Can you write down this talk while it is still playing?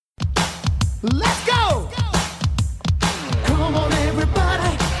Let's go! Come on,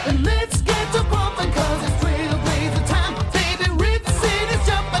 everybody, and let's get to bumping, cause it's trailblazer time. Baby, Rip City's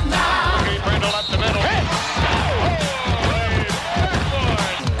jumping now. Okay, Brindle up the middle.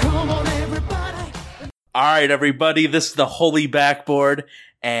 Come on, everybody. All right, everybody, this is the Holy Backboard,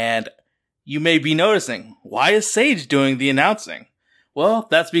 and you may be noticing, why is Sage doing the announcing? Well,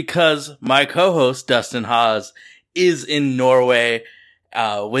 that's because my co-host, Dustin Haas, is in Norway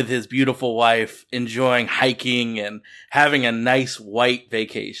with his beautiful wife, enjoying hiking and having a nice white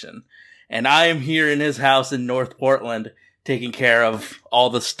vacation. And I am here in his house in North Portland, taking care of all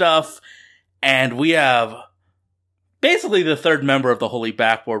the stuff, and we have basically the third member of the Holy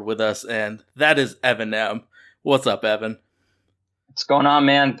Backboard with us, and that is Evan M. What's up, Evan? What's going on,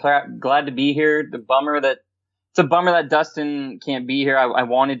 man? Glad to be here. It's a bummer that Dustin can't be here. I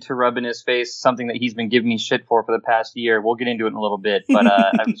wanted to rub in his face something that he's been giving me shit for the past year. We'll get into it in a little bit, but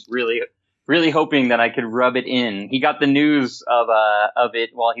I was really hoping that I could rub it in. He got the news of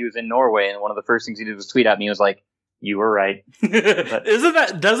it while he was in Norway, and one of the first things he did was tweet at me. He was like, "You were right." But,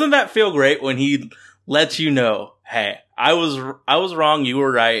 Doesn't that feel great when he lets you know, hey, I was wrong, you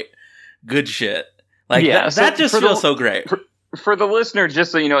were right, good shit. Like, yeah, that just feels so great. For the listener, just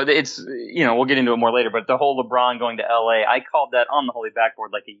so you know, it's, we'll get into it more later, but the whole LeBron going to LA, I called that on the Holy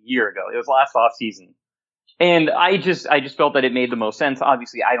Backboard like a year ago. It was last off season. And I just felt that it made the most sense.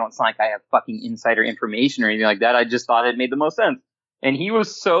 Obviously, I don't sound like I have fucking insider information or anything like that. I just thought it made the most sense. And he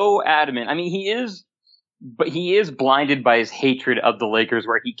was so adamant. I mean, he is blinded by his hatred of the Lakers,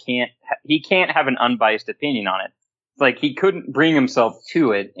 where he can't have an unbiased opinion on it. Like, he couldn't bring himself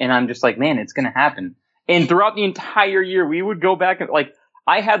to it. And I'm just like, man, it's going to happen. And throughout the entire year, we would go back and, like,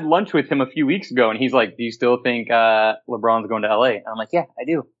 I had lunch with him a few weeks ago, and he's like, "Do you still think LeBron's going to LA?" And I'm like, "Yeah, I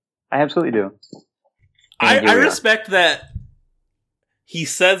do. I absolutely do." I respect that he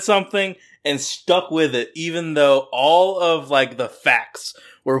said something and stuck with it, even though all of, like, the facts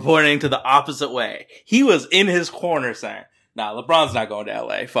were pointing to the opposite way. He was in his corner saying, "Nah, LeBron's not going to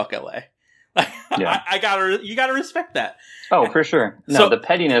LA. Fuck LA." Yeah. You gotta respect that. Oh, for sure. No, the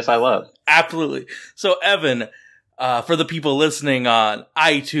pettiness I love. Absolutely. So, Evan, for the people listening on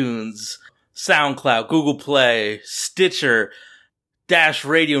iTunes, SoundCloud, Google Play, Stitcher, Dash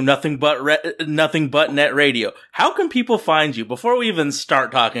Radio, Nothing But Net Radio, how can people find you? Before we even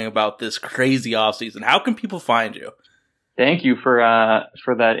start talking about this crazy offseason, how can people find you? Thank you for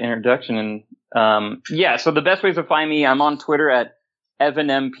that introduction. And so the best ways to find me, I'm on Twitter at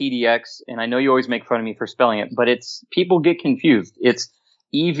EvanMPDX, and I know you always make fun of me for spelling it, but people get confused. It's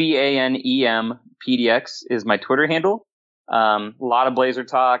EVANEM PDX is my Twitter handle. A lot of Blazer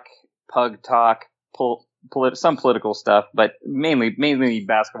talk, pug talk, some political stuff, but mainly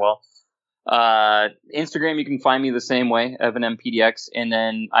basketball. Instagram, you can find me the same way, EvanMPDX, and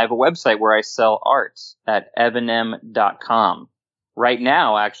then I have a website where I sell art at evanem.com. Right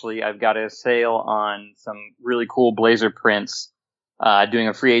now, actually, I've got a sale on some really cool Blazer prints. Doing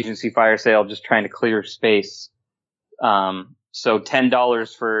a free agency fire sale, just trying to clear space. So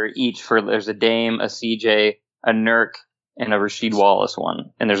 $10 for each. There's a Dame, a CJ, a Nurk, and a Rasheed Wallace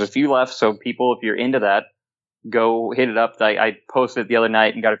one. And there's a few left, so people, if you're into that, go hit it up. I posted it the other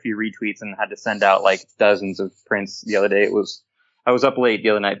night and got a few retweets and had to send out like dozens of prints the other day. I was up late the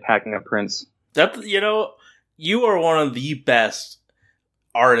other night packing up prints. You are one of the best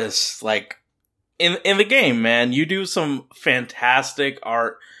artists, like, in the game, man. You do some fantastic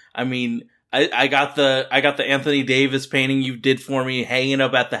art. I mean, I got the Anthony Davis painting you did for me hanging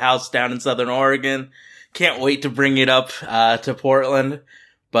up at the house down in Southern Oregon. Can't wait to bring it up to Portland.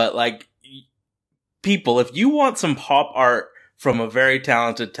 But, like, people, if you want some pop art from a very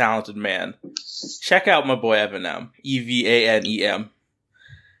talented man, check out my boy Evan M. EVANEM.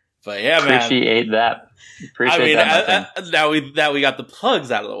 But yeah, man. Appreciate that. Now we got the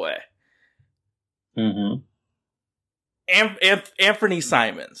plugs out of the way. Mm-hmm. Anthony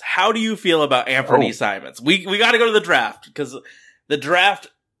Simons. How do you feel about Anthony Simons? We got to go to the draft, because the draft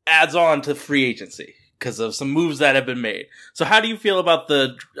adds on to free agency because of some moves that have been made. So how do you feel about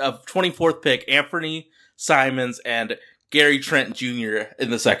the 24th pick, Anthony Simons and Gary Trent Jr.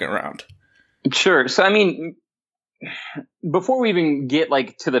 in the second round? Sure. So, I mean, before we even get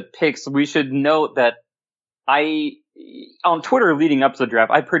to the picks, we should note that on Twitter leading up to the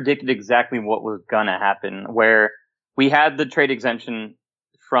draft, I predicted exactly what was going to happen, where we had the trade exemption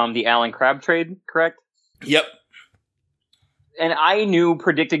from the Allen Crabbe trade, correct? Yep. And I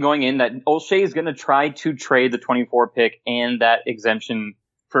predicted going in that O'Shea is going to try to trade the 24 pick and that exemption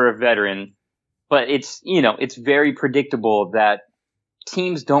for a veteran. But it's very predictable that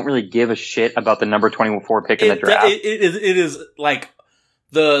teams don't really give a shit about the number 24 pick in the draft. It is like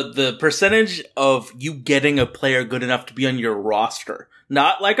The percentage of you getting a player good enough to be on your roster,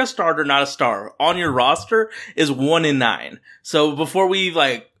 not like a starter, not a star, on your roster is 1 in 9. So before we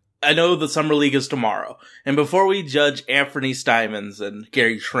I know the summer league is tomorrow, and before we judge Anthony Stymons and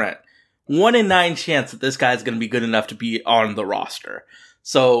Gary Trent, 1 in 9 chance that this guy's going to be good enough to be on the roster.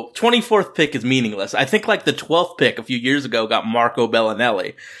 So 24th pick is meaningless. I think the 12th pick a few years ago got Marco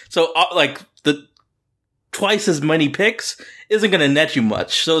Bellinelli. So the twice as many picks isn't going to net you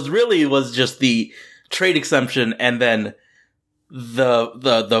much. So it really was just the trade exemption, and then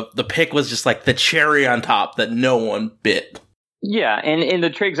the pick was just the cherry on top that no one bit. Yeah, and the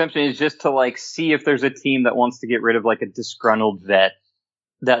trade exemption is just to see if there's a team that wants to get rid of a disgruntled vet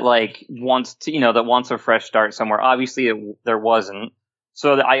that wants to, that wants a fresh start somewhere. Obviously there wasn't.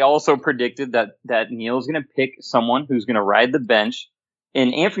 So I also predicted that Neil's going to pick someone who's going to ride the bench.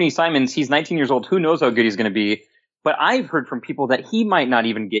 And Anthony Simons, he's 19 years old. Who knows how good he's going to be? But I've heard from people that he might not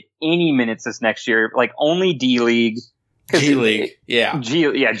even get any minutes this next year, only D-League. G-League, yeah.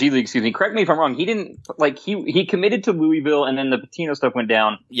 G-League, excuse me. Correct me if I'm wrong. He didn't, he committed to Louisville, and then the Patino stuff went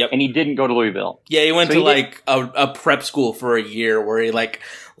down. Yep. And he didn't go to Louisville. Yeah, he went to a prep school for a year where he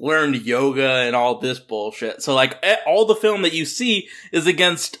learned yoga and all this bullshit. So all the film that you see is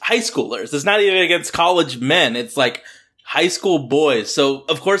against high schoolers. It's not even against college men. It's high school boys. So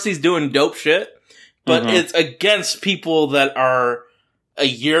of course he's doing dope shit, but it's against people that are a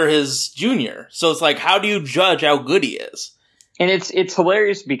year his junior. So it's how do you judge how good he is? And it's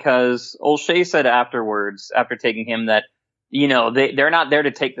hilarious because Olshey said afterwards, after taking him, that, they're not there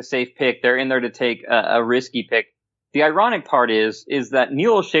to take the safe pick. They're in there to take a risky pick. The ironic part is that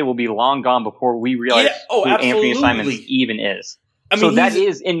Neil Olshey will be long gone before we realize who Anthony Simons even is. I mean, so that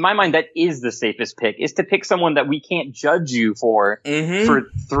is, in my mind, that is the safest pick, is to pick someone that we can't judge you for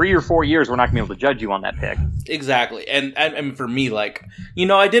 3 or 4 years. We're not going to be able to judge you on that pick. Exactly. And for me,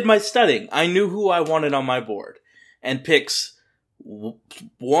 I did my studying. I knew who I wanted on my board. And picks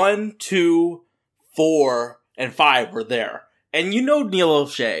 1, 2, 4, and 5 were there. And Neil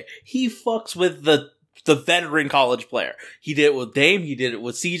Olshey, he fucks with the veteran college player. He did it with Dame, he did it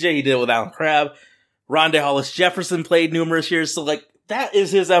with CJ, he did it with Alan Crabb. Rondé Hollis-Jefferson played numerous years, so that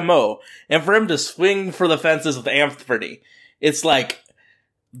is his MO. And for him to swing for the fences with Anthony, it's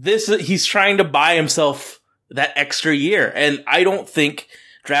he's trying to buy himself that extra year. And I don't think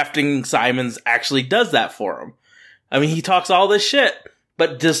drafting Simons actually does that for him. I mean, he talks all this shit,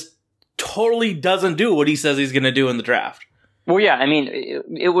 but just totally doesn't do what he says he's going to do in the draft. Well, yeah, I mean,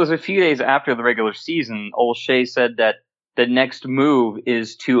 it was a few days after the regular season, Olshey said that the next move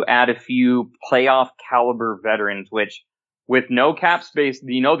is to add a few playoff caliber veterans, which with no cap space,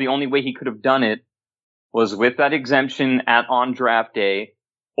 the only way he could have done it was with that exemption on draft day,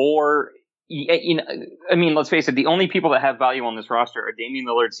 or, I mean, let's face it, the only people that have value on this roster are Damian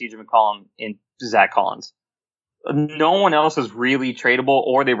Lillard, CJ McCollum, and Zach Collins. No one else is really tradable,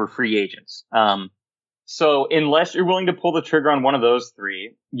 or they were free agents. So unless you're willing to pull the trigger on one of those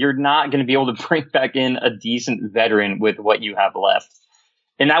three, you're not going to be able to bring back in a decent veteran with what you have left.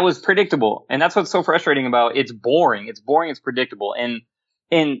 And that was predictable. And that's what's so frustrating about it's boring. It's boring. It's predictable.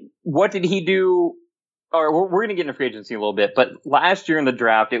 And what did he do? Or we're going to get into free agency a little bit, but last year in the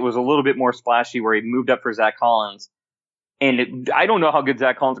draft, it was a little bit more splashy where he moved up for Zach Collins. And I don't know how good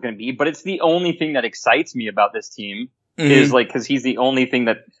Zach Collins is going to be, but it's the only thing that excites me about this team is because he's the only thing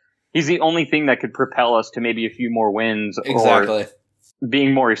that could propel us to maybe a few more wins or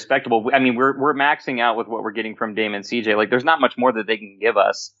being more respectable. I mean, we're maxing out with what we're getting from Dame and CJ. There's not much more that they can give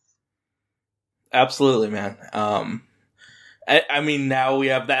us. Absolutely, man. I mean, now we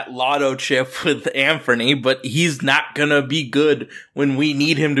have that lotto chip with Anthony, but he's not going to be good when we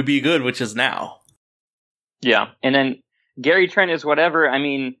need him to be good, which is now. Yeah. And then Gary Trent is whatever. I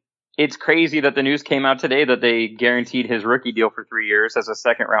mean, it's crazy that the news came out today that they guaranteed his rookie deal for 3 years as a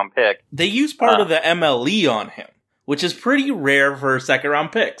second-round pick. They used part of the MLE on him, which is pretty rare for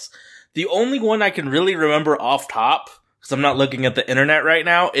second-round picks. The only one I can really remember off top, because I'm not looking at the internet right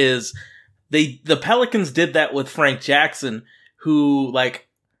now, is the Pelicans did that with Frank Jackson, who,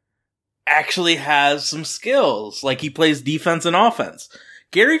 actually has some skills. He plays defense and offense.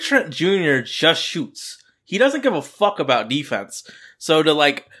 Gary Trent Jr. just shoots. He doesn't give a fuck about defense. So to,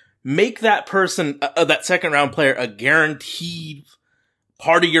 make that person, that second round player, a guaranteed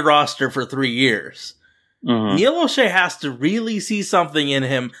part of your roster for 3 years. Mm-hmm. Neil Olshey has to really see something in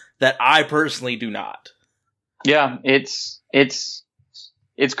him that I personally do not. Yeah, it's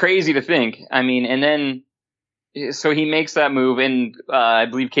crazy to think. I mean, and then, so he makes that move, and I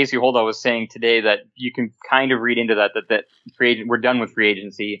believe Casey Holdahl was saying today that you can kind of read into that we're done with free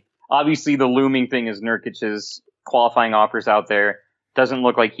agency. Obviously, the looming thing is Nurkic's qualifying offers out there. Doesn't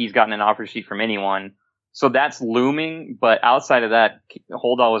look like he's gotten an offer sheet from anyone. So that's looming. But outside of that,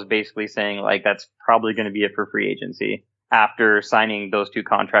 Holdall was basically saying like that's probably going to be it for free agency after signing those 2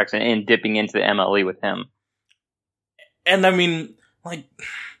 contracts and dipping into the MLE with him. And I mean, like,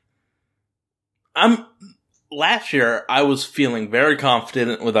 last year I was feeling very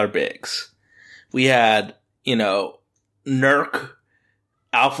confident with our bigs. We had, Nurk,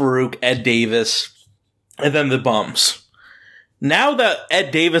 Al Farouk, Ed Davis, and then the bums. Now that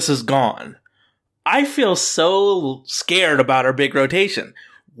Ed Davis is gone, I feel so scared about our big rotation.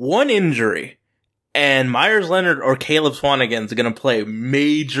 One injury, and Myers Leonard or Caleb Swanigan is going to play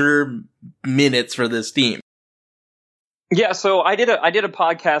major minutes for this team. Yeah, so I did a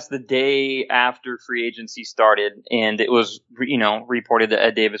podcast the day after free agency started, and it was reported that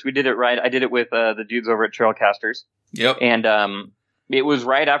Ed Davis. We did it right. I did it with the dudes over at Trailcasters. Yep. And it was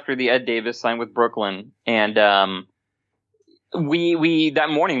right after the Ed Davis signed with Brooklyn, and we that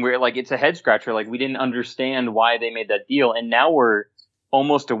morning we were like, it's a head scratcher. Like we didn't understand why they made that deal, and now we're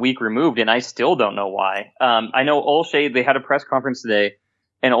almost a week removed, and I still don't know why. I know Olshey. They had a press conference today,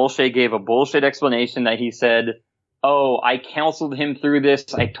 and Olshey gave a bullshit explanation that he said, "Oh, I counseled him through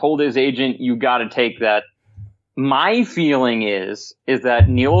this. I told his agent, you got to take that." My feeling is that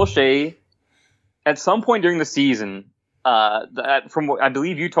Neil Olshey, at some point during the season, from what I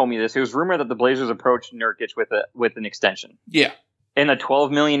believe you told me this, it was rumored that the Blazers approached Nurkic with an extension. Yeah. In a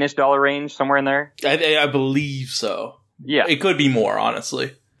 $12 million-ish range, somewhere in there. I believe so. Yeah. It could be more,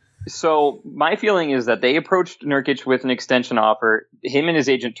 honestly. So my feeling is that they approached Nurkic with an extension offer. Him and his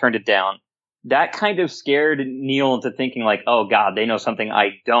agent turned it down. That kind of scared Neil into thinking like, oh God, they know something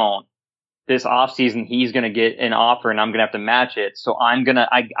I don't. This offseason, he's going to get an offer and I'm going to have to match it. So I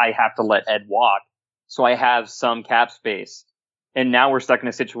have to let Ed walk. So I have some cap space. And now we're stuck in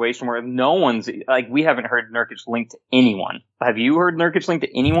a situation where no one's like, we haven't heard Nurkic linked to anyone. Have you heard Nurkic linked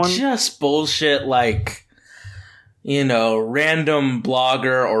to anyone? Just bullshit like, random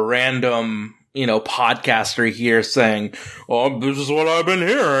blogger or random, podcaster here saying, "Oh, this is what I've been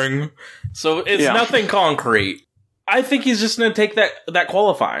hearing." So it's nothing concrete. I think he's just going to take that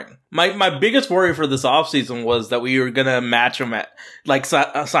qualifying. My biggest worry for this offseason was that we were going to match him at,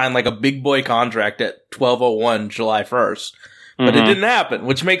 sign like a big boy contract at 12/01 July 1st. But it didn't happen,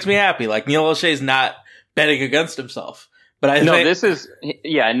 which makes me happy. Like, Neil Olshey's not betting against himself. But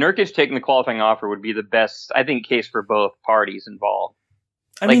Nurkic taking the qualifying offer would be the best, I think, case for both parties involved.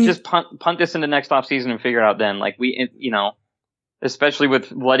 I mean, just punt this into next offseason and figure it out then. Like, especially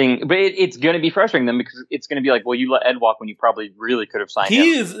with letting, but it's going to be frustrating them because it's going to be like, well, you let Ed walk when you probably really could have signed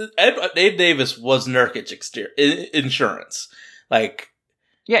him. Ed Davis was Nurkic insurance. Like,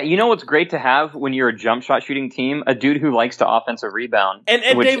 yeah, you know what's great to have when you're a jump shot shooting team? A dude who likes to offensive rebound. And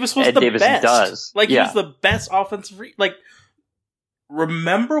Ed Davis was the best. Does. Like, he was the best offensive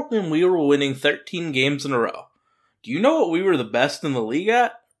remember when we were winning 13 games in a row? Do you know what we were the best in the league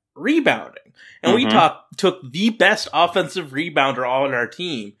at? Rebounding. And we took the best offensive rebounder on our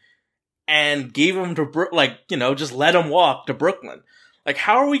team and gave him to, just let him walk to Brooklyn. Like,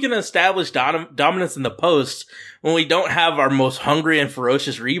 how are we going to establish dominance in the post when we don't have our most hungry and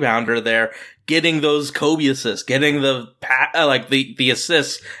ferocious rebounder there getting those Kobe assists, getting the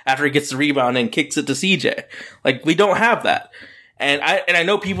assists after he gets the rebound and kicks it to CJ? Like, we don't have that. And I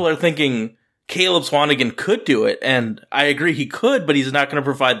know people are thinking Caleb Swanigan could do it, and I agree he could, but he's not going to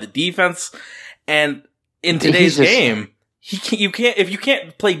provide the defense. And in today's game, if you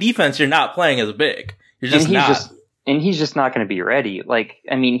can't play defense, you're not playing as a big. You're just not. And he's just not going to be ready. Like,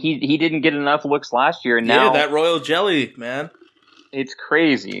 I mean, he didn't get enough looks last year, and now that royal jelly, man. It's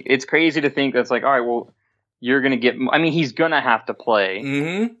crazy. It's crazy to think that's like, all right, well, you're going to get. I mean, he's going to have to play.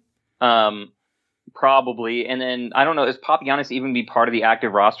 Mm-hmm. Probably, and then I don't know. Is Papagiannis even be part of the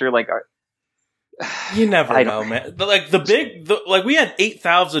active roster? Like, you never know, man. But we had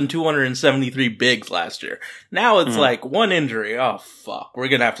 8,273 bigs last year. Now it's like one injury. Oh fuck, we're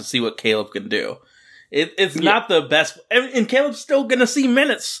gonna have to see what Caleb can do. It's not the best, and Caleb's still gonna see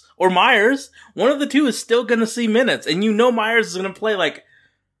minutes, or Myers. One of the two is still gonna see minutes, and Myers is gonna play like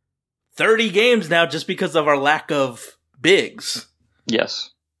 30 games now just because of our lack of bigs.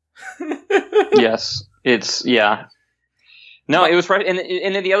 Yes. Yes. No, it was right.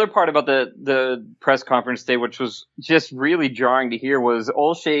 And then the other part about the press conference day, which was just really jarring to hear, was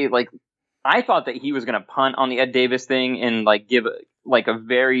Olshey, like, I thought that he was going to punt on the Ed Davis thing and give a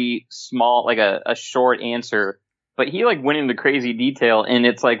very small, a short answer, but he went into crazy detail, and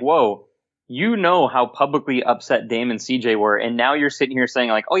it's like, whoa, how publicly upset Dame and CJ were, and now you're sitting here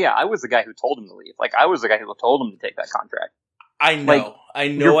saying oh yeah, I was the guy who told him to leave. I was the guy who told him to take that contract. I know.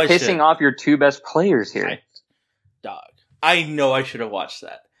 You're pissing off your two best players here. Dog. I know I should have watched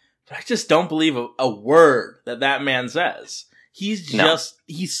that. But I just don't believe a word that man says. He's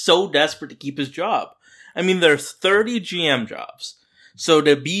so desperate to keep his job. I mean, there's 30 GM jobs. So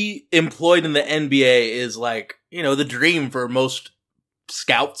to be employed in the NBA is like, the dream for most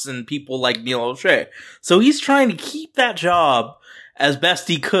scouts and people like Neil O'Shea. So he's trying to keep that job as best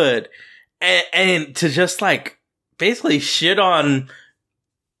he could. And to just like basically shit on,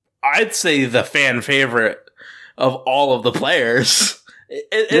 I'd say, the fan favorite of all of the players.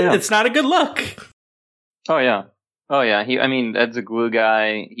 It's not a good look. Oh yeah. Ed's a glue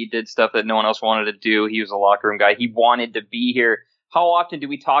guy. He did stuff that no one else wanted to do. He was a locker room guy. He wanted to be here. How often do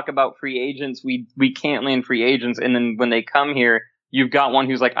we talk about free agents? We can't land free agents. And then when they come here, you've got one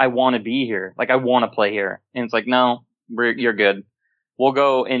who's like, I want to be here. Like, I want to play here. And it's like, no, you're good. We'll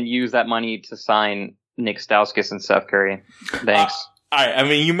go and use that money to sign Nick Stauskas and Seth Curry. Thanks. All right. I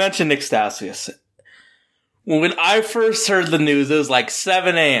mean, you mentioned Nick Stauskas. When I first heard the news, it was like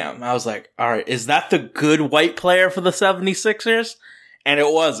 7 a.m. I was like, all right, is that the good white player for the 76ers? And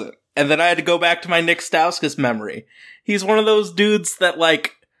it wasn't. And then I had to go back to my Nick Stauskas memory. He's one of those dudes that,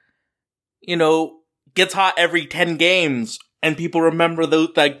 like, gets hot every 10 games, and people remember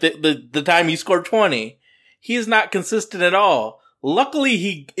the time he scored 20. He is not consistent at all. Luckily,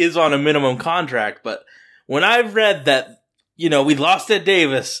 he is on a minimum contract, but when I've read that, we lost Ed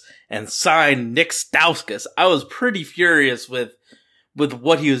Davis and signed Nick Stauskas, I was pretty furious with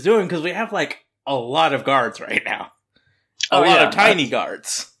what he was doing, because we have, like, a lot of guards right now. A lot of tiny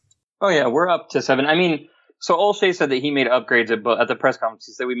guards. Oh, yeah, we're up to 7. I mean, so Olshey said that he made upgrades at the press conference.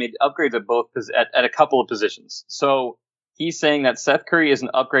 He said we made upgrades at a couple of positions. So he's saying that Seth Curry is an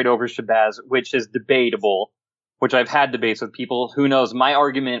upgrade over Shabazz, which is debatable, which I've had debates with people. Who knows? My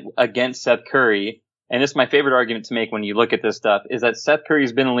argument against Seth Curry, and this is my favorite argument to make when you look at this stuff, is that Seth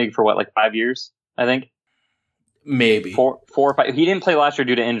Curry's been in the league for 5 years, I think? Maybe. 4 or 5. He didn't play last year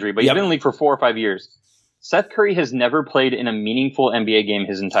due to injury, but he's been in the league for 4 or 5 years. Seth Curry has never played in a meaningful NBA game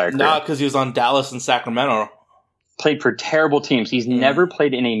his entire career. Not because he was on Dallas and Sacramento. Played for terrible teams. He's never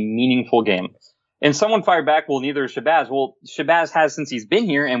played in a meaningful game. And someone fired back, well, neither is Shabazz. Well, Shabazz has since he's been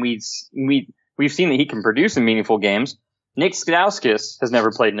here, and we've seen that he can produce in meaningful games. Nick Stauskas has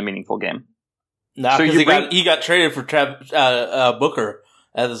never played in a meaningful game. Nah, because he got traded for Booker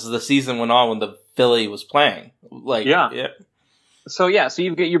as the season went on when the Philly was playing. So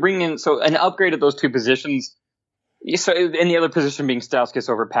you're bringing in an upgrade at those two positions. So and the other position being Stauskas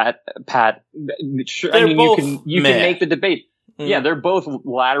over Pat. Sure, you can make the debate. Mm. Yeah, they're both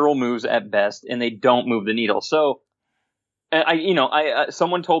lateral moves at best, and they don't move the needle. So,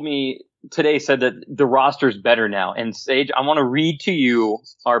 someone told me today, said that the roster's better now. And Sage, I want to read to you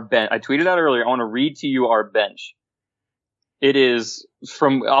our bench. I tweeted out earlier. I want to read to you our bench. It is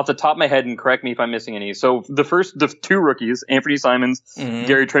from off the top of my head, and correct me if I'm missing any. So the two rookies, Anthony Simons,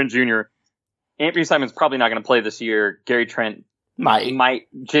 Gary Trent Jr. Anthony Simons probably not going to play this year. Gary Trent might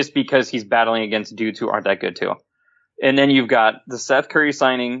just because he's battling against dudes who aren't that good too. And then you've got the Seth Curry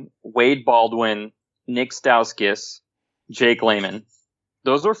signing, Wade Baldwin, Nick Stauskas, Jake Layman.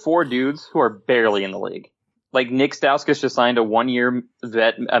 Those are 4 dudes who are barely in the league. Like Nick Stauskas just signed a 1-year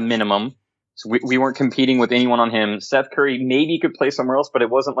vet, a minimum. So we weren't competing with anyone on him. Seth Curry maybe could play somewhere else, but it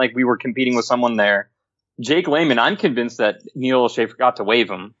wasn't like we were competing with someone there. Jake Layman, I'm convinced that Neil O'Shea forgot to waive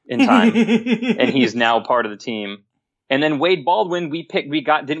him in time, and he's now part of the team. And then Wade Baldwin,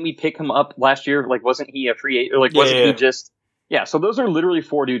 didn't we pick him up last year? Like, wasn't he a free agent? Or like, wasn't he just? Yeah. So those are literally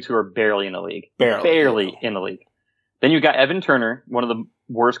 4 dudes who are barely in the league, barely in the league. Then you've got Evan Turner, one of the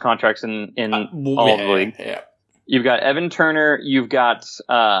worst contracts in all of the league. Yeah. You've got Evan Turner. You've got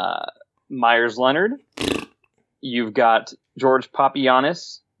Myers Leonard. You've got George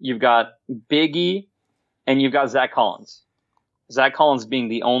Papagiannis. You've got Biggie. And you've got Zach Collins. Zach Collins being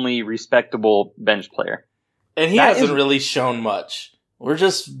the only respectable bench player. And he hasn't really shown much. We're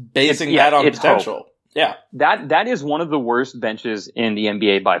just basing that on potential. Hope. Yeah. That is one of the worst benches in the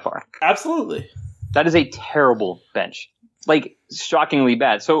NBA by far. Absolutely. That is a terrible bench. Like, shockingly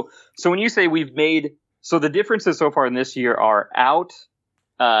bad. So when you say the differences so far in this year are out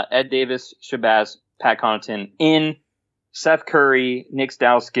Ed Davis, Shabazz, Pat Connaughton, in Seth Curry, Nick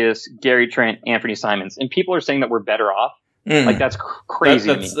Stauskas, Gary Trent, Anthony Simons. And people are saying that we're better off. Like, that's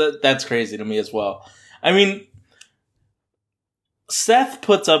crazy to me. That's crazy to me as well. I mean, Seth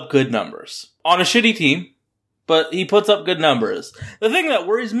puts up good numbers on a shitty team, but he puts up good numbers. The thing that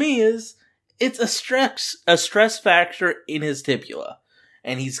worries me is it's a stress factor in his tibia,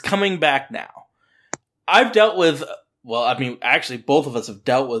 and he's coming back now. I've dealt with, actually both of us have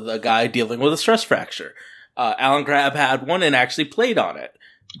dealt with a guy dealing with a stress fracture. Alan Crabb had one and actually played on it.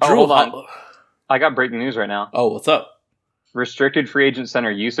 Hold on. I got breaking news right now. Oh, what's up? restricted free agent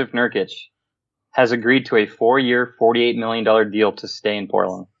center Yusuf Nurkic has agreed to a 4-year, $48 million deal to stay in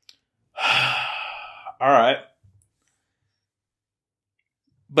Portland. All right.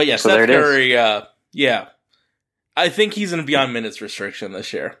 But yeah, So Seth there it Curry, yeah. I think he's going to be on minutes restriction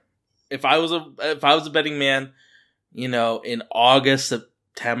this year. If I was a betting man, in August,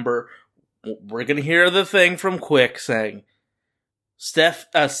 September, we're going to hear the thing from Quick saying Seth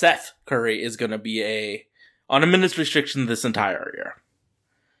Curry is going to be on a minutes restriction this entire year.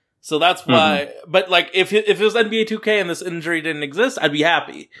 So that's why, but like, if it was NBA 2K and this injury didn't exist, I'd be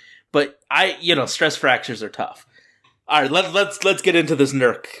happy. But stress fractures are tough. All right, let's get into this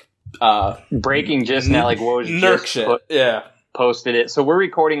Nurk. Breaking just now, like what was Nurk shit? Yeah, posted it. So we're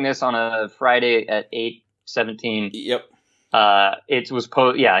recording this on a Friday at 8:17. Yep. It was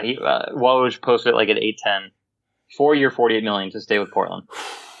Woj posted it like at 8:10. 4-year, $48 million to stay with Portland.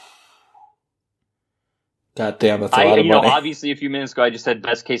 God damn, that's a lot of money. Obviously, a few minutes ago, I just said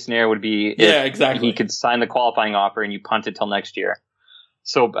best case scenario would be exactly. He could sign the qualifying offer and you punt it till next year.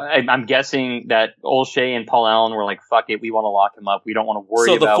 So I'm guessing that Olshey and Paul Allen were like, "Fuck it, we want to lock him up. We don't want to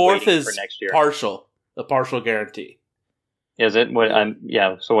worry about waiting for next year." The partial guarantee. Is it?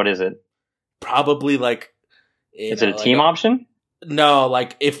 So what is it? Probably like. Is it a team option? No,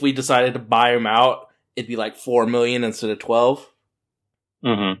 like if we decided to buy him out, it'd be like $4 million instead of 12.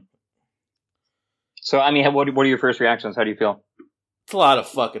 Mm-hmm. So, I mean, what are your first reactions? How do you feel? It's a lot of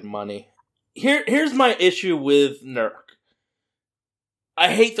fucking money. Here's my issue with Nurk.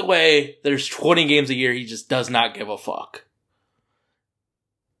 I hate the way there's 20 games a year he just does not give a fuck.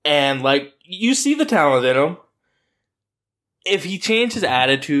 And, like, you see the talent in him. If he changed his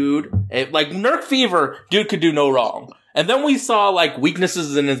attitude, like, Nurk Fever, dude could do no wrong. And then we saw, like,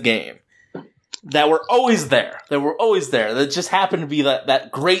 weaknesses in his game that were always there. That just happened to be that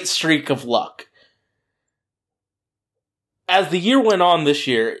great streak of luck. As the year went on this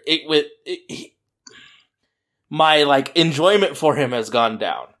year, my like enjoyment for him has gone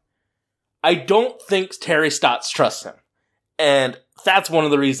down. I don't think Terry Stotts trusts him, and that's one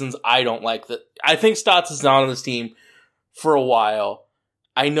of the reasons I don't like that. I think Stotts is not on this team for a while.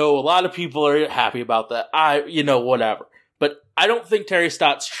 I know a lot of people are happy about that. Whatever, but I don't think Terry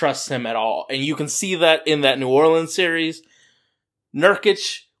Stotts trusts him at all, and you can see that in that New Orleans series.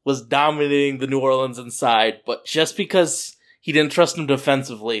 Nurkic was dominating the New Orleans inside, but just because he didn't trust him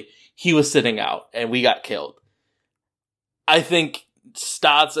defensively, he was sitting out, and we got killed. I think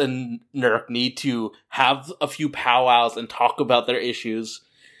Stotts and Nurk need to have a few powwows and talk about their issues,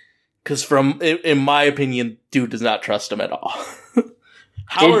 because in my opinion, dude does not trust him at all.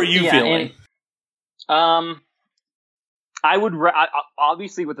 How are you feeling? I would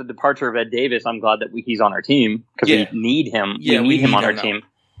obviously with the departure of Ed Davis, I'm glad that he's on our team because we need him. We need him on our team.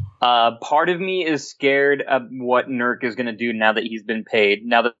 Part of me is scared of what Nurk is going to do now that he's been paid.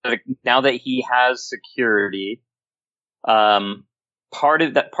 Now that he has security. Part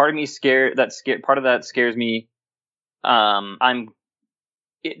of me scared. Part of that scares me.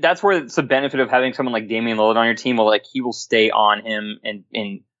 That's where it's the benefit of having someone like Damian Lillard on your team. He will stay on him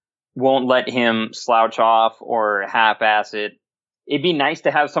and won't let him slouch off or half-ass it. It'd be nice to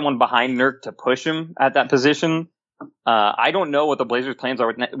have someone behind Nurk to push him at that position. I don't know what the Blazers' plans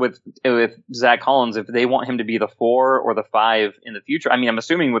are with Zach Collins, if they want him to be the 4 or the 5 in the future. I mean, I'm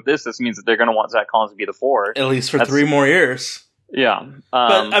assuming with this means that they're going to want Zach Collins to be the 4. At least for 3 more years. Yeah.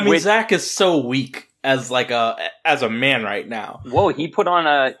 But, I mean, Zach is so weak as a man right now. Whoa, he put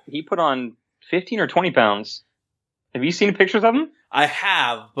on 15 or 20 pounds. Have you seen pictures of him? I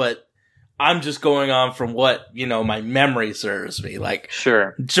have, but I'm just going on from what, my memory serves me. Like,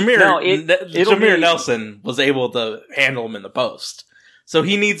 sure. Jameer Nelson was able to handle him in the post. So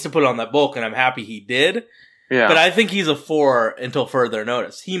he needs to put on that bulk, and I'm happy he did. Yeah. But I think he's a 4 until further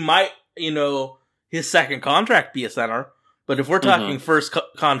notice. He might, his second contract be a center. But if we're talking first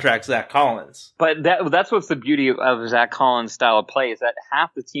contract Zach Collins. But that's what's the beauty of Zach Collins' style of play is that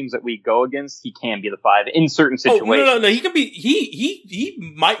half the teams that we go against, he can be the 5 in certain situations. No. He can be.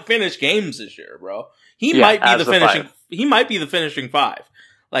 He might finish games this year, bro. He might be the finishing. 5. He might be the finishing 5.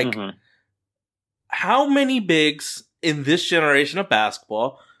 Like, how many bigs in this generation of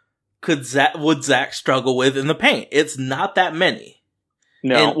basketball would Zach struggle with in the paint? It's not that many.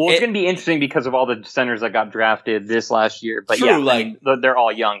 No, it's going to be interesting because of all the centers that got drafted this last year. But they're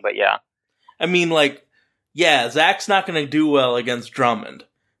all young, but yeah. I mean, Zach's not going to do well against Drummond.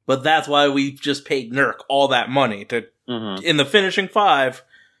 But that's why we just paid Nurk all that money to in the finishing 5.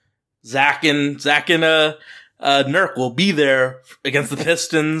 Zach and Nurk will be there against the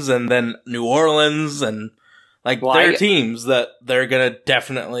Pistons and then New Orleans and they're teams that they're going to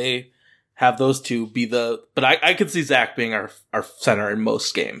definitely have those two be but I could see Zach being our center in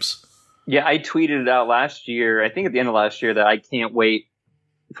most games. Yeah, I tweeted it out last year, I think at the end of last year, that I can't wait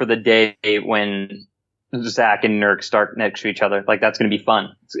for the day when Zach and Nurk start next to each other. Like, that's going to be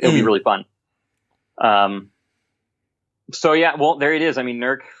fun. It'll be really fun. So yeah, well, there it is. I mean,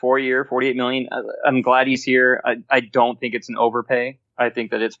 Nurk, 4-year, $48 million. I'm glad he's here. I don't think it's an overpay. I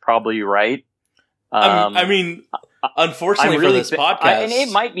think that it's probably right. I mean, unfortunately for this podcast, and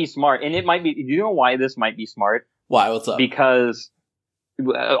it might be smart. And it might be. Do you know why this might be smart? Why? What's up? Because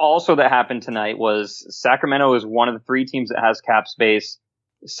also that happened tonight was Sacramento is one of the 3 teams that has cap space.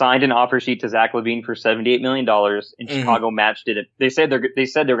 Signed an offer sheet to Zach LaVine for $78 million, and Chicago matched it. They said they're going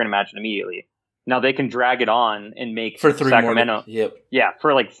to match it immediately. Now they can drag it on and make for 3 Sacramento. more days. Yep. Yeah,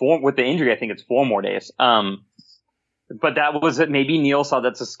 for like 4 with the injury. I think it's 4 more days. But that was it. Maybe Neil saw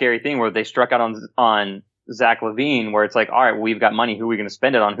that's a scary thing where they struck out on Zach LaVine, where it's like, all right, well, we've got money. Who are we going to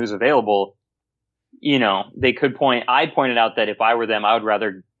spend it on? Who's available? You know, they could I pointed out that if I were them, I would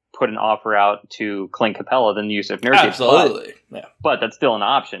rather put an offer out to Clint Capella than Yusuf Nurkic. Absolutely. But that's still an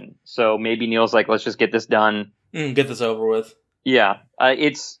option. So maybe Neil's like, let's just get this done. Get this over with. Yeah.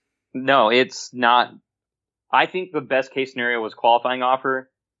 It's not. I think the best case scenario was qualifying offer.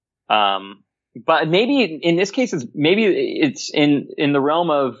 But maybe in this case, it's in the realm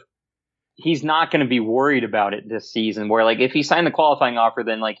of he's not going to be worried about it this season, where like if he signed the qualifying offer,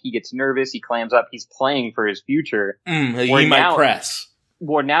 then like he gets nervous, he clams up, he's playing for his future. He might press.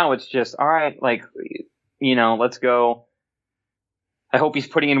 Well, now it's just, all right, like, you know, let's go. I hope he's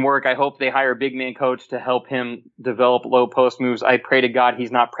putting in work. I hope they hire a big man coach to help him develop low post moves. I pray to God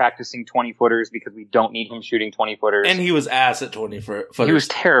he's not practicing 20-footers because we don't need him shooting 20-footers. And he was ass at 20-footers. He was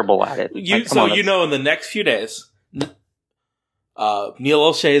terrible at it. In the next few days, Neil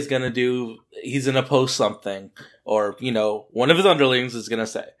O'Shea is going to he's going to post something, or, you know, one of his underlings is going to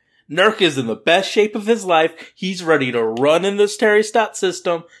say, Nurk is in the best shape of his life. He's ready to run in this Terry Stotts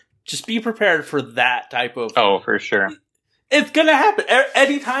system. Just be prepared for that type of... Oh, for sure. It's going to happen.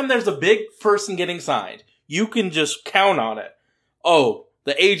 Anytime there's a big person getting signed, you can just count on it. Oh,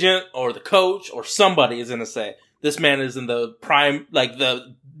 the agent or the coach or somebody is going to say, this man is in the prime, like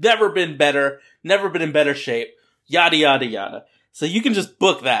never been in better shape, yada, yada, yada. So you can just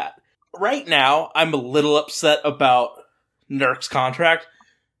book that. Right now, I'm a little upset about Nurk's contract.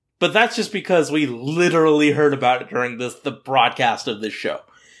 But that's just because we literally heard about it during the broadcast of this show.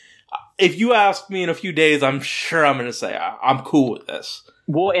 If you ask me in a few days, I'm sure I'm going to say I'm cool with this.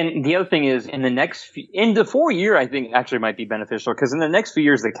 Well, and the other thing is, in the 4-year, I think actually might be beneficial, because in the next few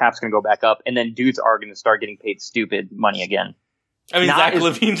years, the cap's going to go back up, and then dudes are going to start getting paid stupid money again. I mean, Zach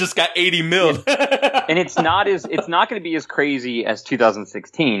LaVine just got $80 million. And it's not going to be as crazy as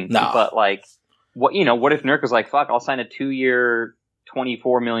 2016. No. But like, what if Nurk was like, fuck, I'll sign a 2-year,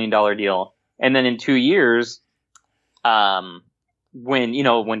 $24 million deal. And then in 2 years, when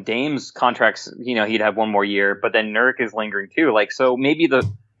Dame's contracts, he'd have 1 more year, but then Nurk is lingering too. Like, so maybe the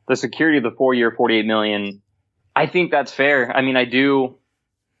security of the 4-year, $48 million, I think that's fair. I mean, I do.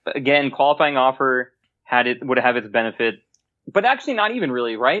 Again, qualifying offer would have its benefit, but actually not even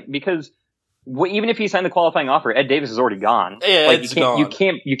really, right? Because even if he signed the qualifying offer, Ed Davis is already gone. Yeah, like, it's gone.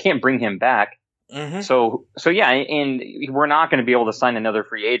 You can't bring him back. Mm-hmm. So yeah, and we're not going to be able to sign another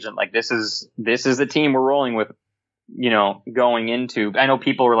free agent. Like, this is the team we're rolling with, going into. I know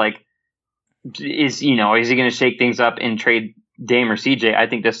people were like, is he going to shake things up and trade Dame or CJ? I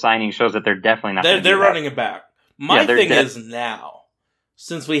think this signing shows that they're definitely not. They're running it back. My thing is now,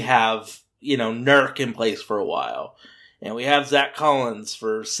 since we have, Nurk in place for a while, and we have Zach Collins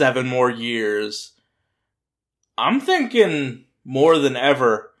for 7 more years, I'm thinking more than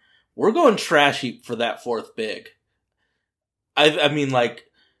ever, we're going trash heap for that 4th big. I mean, like,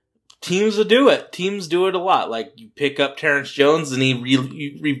 teams will do it. Teams do it a lot. Like, you pick up Terrence Jones and he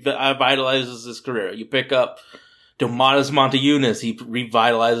revitalizes his career. You pick up Domantas Montejunas, he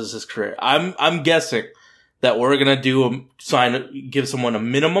revitalizes his career. I'm guessing that we're gonna give someone a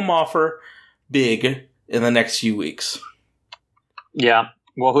minimum offer big in the next few weeks. Yeah.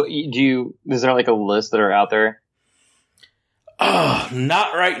 Well, is there like a list that are out there?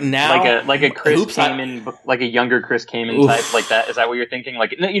 Not right now. Like a Chris Kaman, like a younger Chris Kaman type, like that. Is that what you're thinking?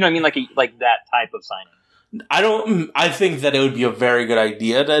 Like, what I mean? Like that type of signing. I think that it would be a very good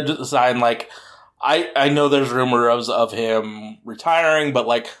idea to sign, like, I know there's rumors of him retiring, but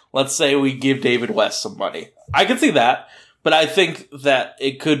like, let's say we give David West some money. I could see that, but I think that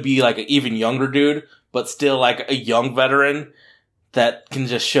it could be like an even younger dude, but still like a young veteran that can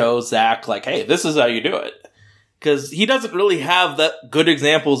just show Zach, like, hey, this is how you do it. Because he doesn't really have that good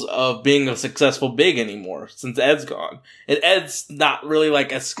examples of being a successful big anymore since Ed's gone. And Ed's not really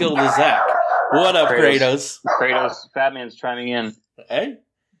like as skilled as Zach. What up, Kratos? Kratos, Fat Man's chiming in. Hey?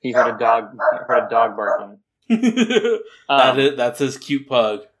 He heard a dog barking. That's his cute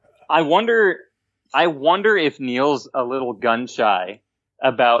pug. I wonder if Neil's a little gun shy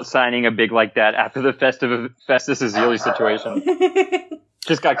about signing a big like that after the Festus Ezeli situation.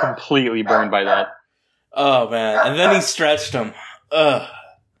 Just got completely burned by that. Oh man! And then he stretched him. Ugh.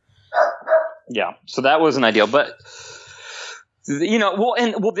 Yeah, so that wasn't ideal, but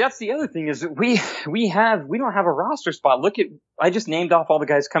that's the other thing is that we don't have a roster spot. Look at I just named off all the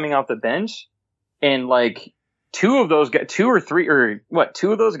guys coming off the bench, and like two of those guys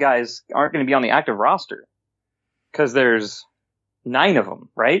aren't going to be on the active roster because there's 9 of them,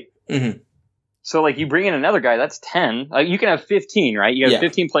 right? Mm-hmm. So like you bring in another guy, that's 10. You can have 15, right? You have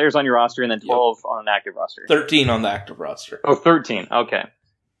 15 players on your roster and then 12 on an active roster. 13 on the active roster. Oh, 13. Okay.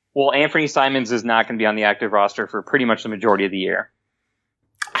 Well, Anthony Simons is not going to be on the active roster for pretty much the majority of the year.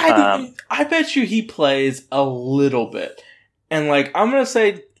 I bet you he plays a little bit. And like, I'm going to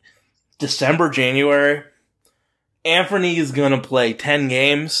say December, January, Anthony is going to play 10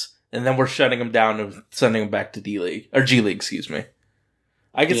 games and then we're shutting him down and sending him back to D-League, or G-League, excuse me.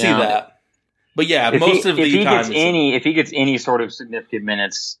 I can see that. But yeah, if he gets any sort of significant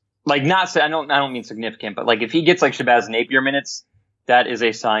minutes, like I don't mean significant, but like if he gets like Shabazz Napier minutes, that is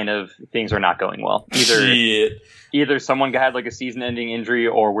a sign of things are not going well. Either someone had like a season-ending injury,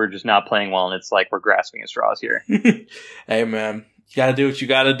 or we're just not playing well, and it's like we're grasping at straws here. Hey man, you gotta do what you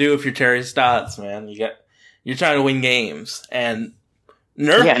gotta do if you're Terry Stotts, man. You're trying to win games, and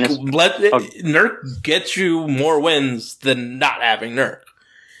Nurk gets you more wins than not having Nurk.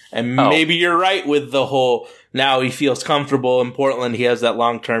 And maybe you're right with the whole, now he feels comfortable in Portland, he has that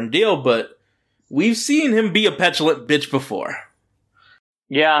long-term deal, but we've seen him be a petulant bitch before.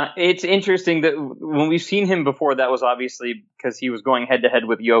 Yeah, it's interesting that when we've seen him before, that was obviously because he was going head-to-head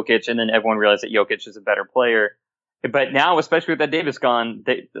with Jokic, and then everyone realized that Jokic is a better player. But now, especially with that Davis gone,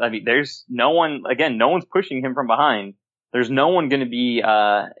 there's no one's pushing him from behind. There's no one going to be,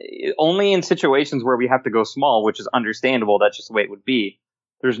 only in situations where we have to go small, which is understandable, that's just the way it would be.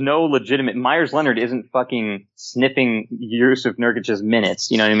 There's no legitimate. Myers Leonard isn't fucking sniffing Yusuf Nurkic's minutes.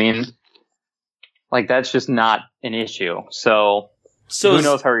 You know what I mean? Like that's just not an issue. So who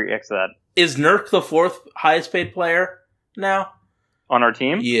knows how he reacts to that? Is Nurk the 4th highest paid player now on our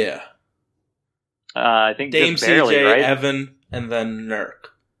team? Yeah, I think Dame, just barely, CJ, right? Evan, and then Nurk,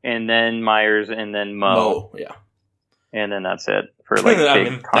 and then Myers, and then Mo. Yeah, and then that's it for like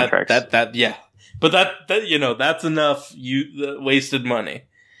big contracts. Yeah. But that's enough wasted money.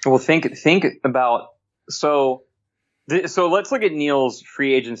 Well, think about so let's look at Neil's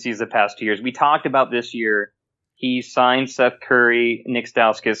free agencies the past 2 years. We talked about this year. He signed Seth Curry, Nick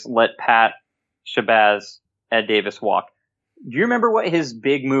Stauskas, let Pat, Shabazz, Ed Davis walk. Do you remember what his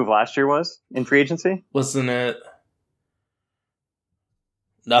big move last year was in free agency? Wasn't it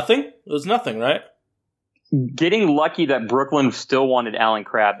nothing? It was nothing, right? Getting lucky that Brooklyn still wanted Allen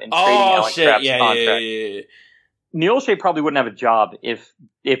Crabbe and trading Allen Crabbe's contract. Yeah. Neil Shea probably wouldn't have a job if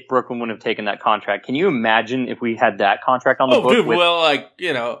Brooklyn wouldn't have taken that contract. Can you imagine if we had that contract on the book? Dude,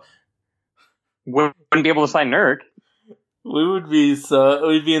 wouldn't be able to sign Nurk. We'd be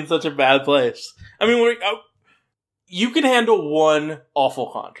in such a bad place. I mean, you can handle one awful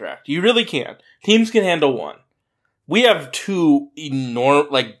contract. You really can. Teams can handle one. We have 2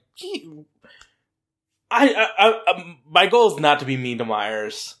 enormous, like. My goal is not to be mean to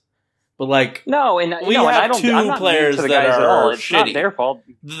Myers, but like we have 2 players that are it's shitty. Not their fault.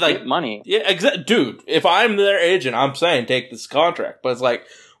 Like get money, yeah, exactly. Dude, if I'm their agent, I'm saying take this contract. But it's like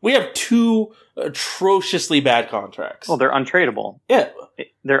we have 2 atrociously bad contracts. Well, they're untradeable. Yeah,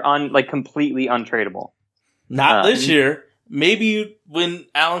 they're completely untradeable. Not this year. Maybe when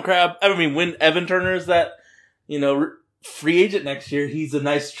when Evan Turner is that free agent next year, he's a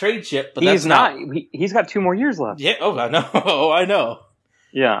nice trade chip, but he's not. He's got 2 more years left. Yeah. Oh, I know. I know.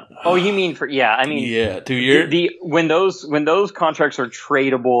 Yeah. Oh, you mean yeah, 2 years. When those contracts are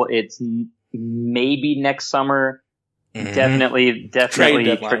tradable, it's maybe next summer. Mm-hmm. Definitely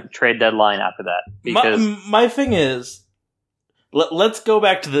trade deadline after that. Because my thing is, let's go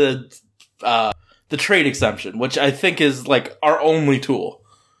back to the trade exemption, which I think is like our only tool.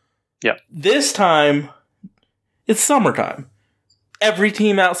 Yeah. This time. It's summertime. Every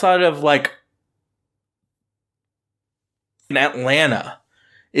team outside of, like, Atlanta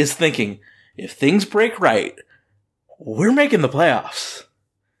is thinking, if things break right, we're making the playoffs.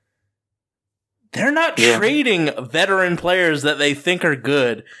 They're not trading veteran players that they think are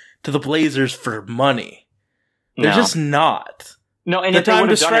good to the Blazers for money. They're just not. No, and The if they time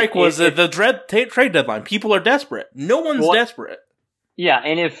to would've done strike it, was the trade deadline. People are desperate. No one's desperate. Yeah,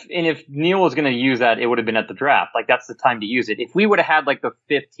 and if Neil was going to use that, it would have been at the draft. Like, that's the time to use it. If we would have had like the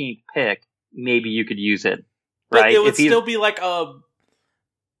 15th pick, maybe you could use it, right? But it would still be like a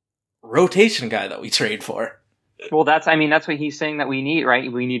rotation guy that we trade for. Well, that's what he's saying that we need,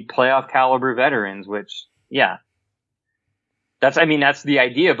 right? We need playoff caliber veterans, which, yeah. That's the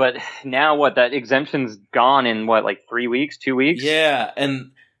idea, but now what, that exemption's gone in what, like 3 weeks, 2 weeks? Yeah,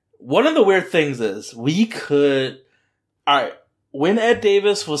 and one of the weird things is alright, when Ed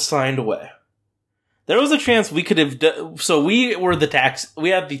Davis was signed away, there was a chance we could have so we had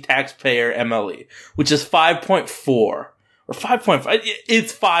the taxpayer MLE, which is 5.4 or 5.5,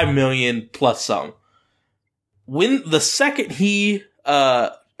 it's 5 million plus some. When the second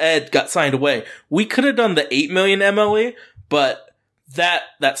Ed got signed away, we could have done the 8 million MLE, but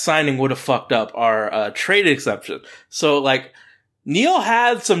that signing would have fucked up our trade exception. So, like, Neil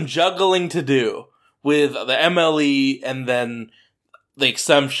had some juggling to do with the MLE and then the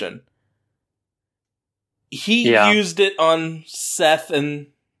exemption. He used it on Seth and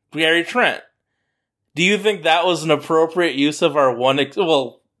Gary Trent. Do you think that was an appropriate use of our one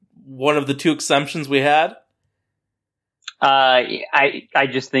of the two exemptions we had? I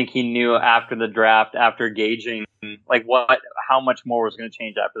just think he knew after the draft, after gauging like how much more was going to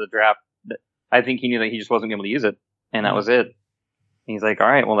change after the draft. I think he knew that he just wasn't able to use it, and that was it. And he's like, all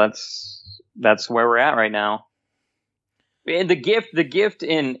right, well, that's where we're at right now. And the gift,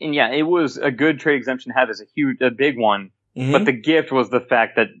 and yeah, it was a good trade exemption to have as a big one. Mm-hmm. But the gift was the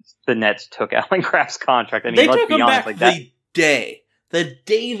fact that the Nets took Alan Kraft's contract. I mean, they let's took be him honest, back like that. The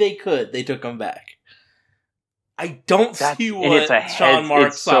day they could, they took him back. I don't see what Sean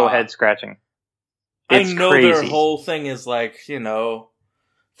Marks It's so head scratching. I know crazy. Their whole thing is like,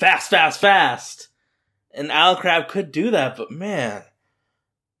 fast. And Alan Kraft could do that, but man,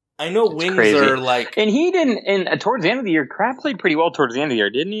 I know wings crazy. Are like... And he didn't... And towards the end of the year, Kraft played pretty well towards the end of the year,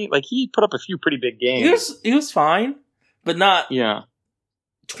 didn't he? Like, he put up a few pretty big games. He was fine, but not 20%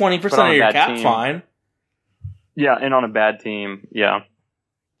 of your cap team. Fine. Yeah, and on a bad team, yeah.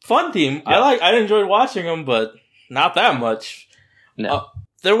 Fun team. Yeah. I enjoyed watching them, but not that much. No.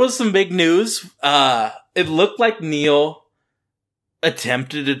 There was some big news. It looked like Neil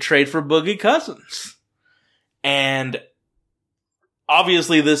attempted to trade for Boogie Cousins. And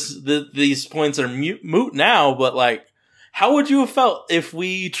obviously these points are moot now, but like, how would you have felt if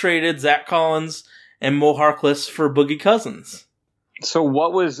we traded Zach Collins and Mo Harkless for Boogie Cousins? So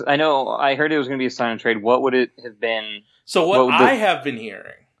I heard it was going to be a sign and trade. What would it have been? So what I have been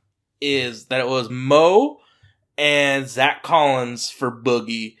hearing is that it was Mo and Zach Collins for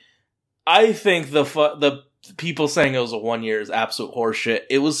Boogie. I think the people saying it was a 1 year is absolute horseshit.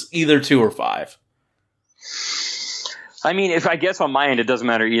 It was either 2 or 5. I mean, if I guess on my end, it doesn't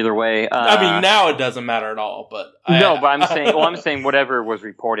matter either way. Now it doesn't matter at all. But I'm saying, I'm saying whatever was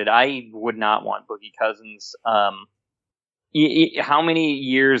reported. I would not want Boogie Cousins. How many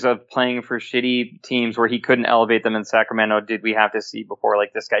years of playing for shitty teams where he couldn't elevate them in Sacramento did we have to see before?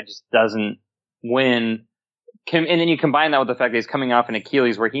 Like, this guy just doesn't win. And then you combine that with the fact that he's coming off an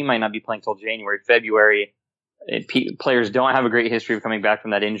Achilles where he might not be playing till January, February. Players don't have a great history of coming back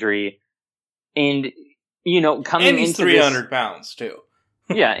from that injury. And, coming he's into 300 pounds too.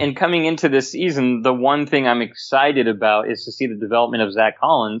 Yeah, and coming into this season, the one thing I'm excited about is to see the development of Zach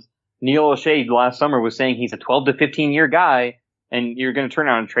Collins. Neil O'Shea last summer was saying he's a 12 to 15 year guy, and you're going to turn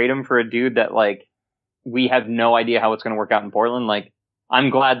around and trade him for a dude that, like, we have no idea how it's going to work out in Portland. Like, I'm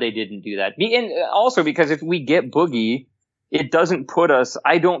glad they didn't do that. And also because if we get Boogie, it doesn't put us,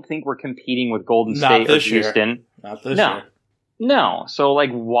 I don't think we're competing with Golden State or Houston. Not this year. No. So,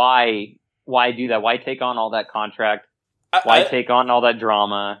 like, why do that? Why take on all that contract? Why take on all that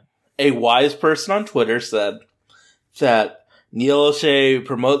drama? A wise person on Twitter said that Neil O'Shea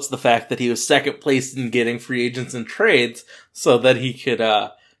promotes the fact that he was second place in getting free agents and trades so that he could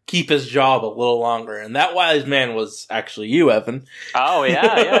keep his job a little longer. And that wise man was actually you, Evan. Oh,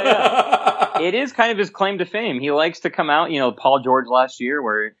 yeah. It is kind of his claim to fame. He likes to come out, Paul George last year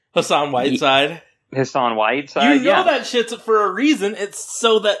where... Hassan Whiteside. You know that shit's for a reason. It's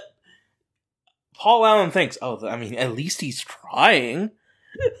so that Paul Allen thinks, at least he's trying.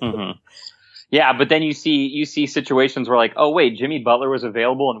 Mm-hmm. Yeah, but then you see situations where, like, oh wait, Jimmy Butler was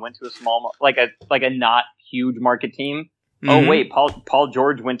available and went to a small, like a not huge market team. Mm-hmm. Oh wait, Paul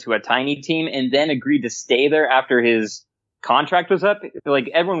George went to a tiny team and then agreed to stay there after his contract was up. Like,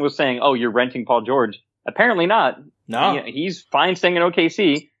 everyone was saying, oh, you're renting Paul George. Apparently not. No, he's fine staying in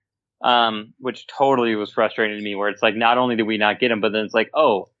OKC, which totally was frustrating to me. Where it's like, not only did we not get him, but then it's like,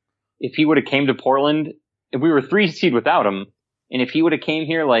 oh, if he would have came to Portland if we were 3 seed without him, and if he would have came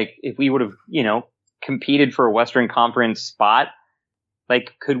here, like if we would have, competed for a Western Conference spot,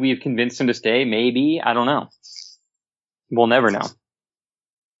 like could we have convinced him to stay? Maybe. I don't know. We'll never know.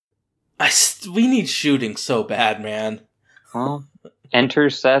 We need shooting so bad, man. Well, enter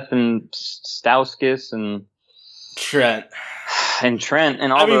Seth and Stauskas and Trent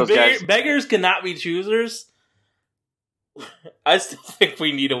and all those guys. Beggars cannot be choosers. I still think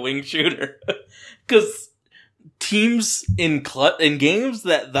we need a wing shooter because teams in games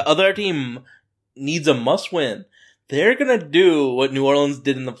that the other team needs a must win, they're gonna do what New Orleans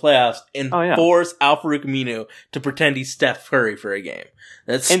did in the playoffs and force Al-Farouq Aminu to pretend he's Steph Curry for a game.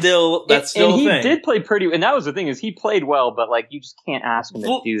 That's still a thing. He did play pretty, and that was the thing is he played well, but like you just can't ask him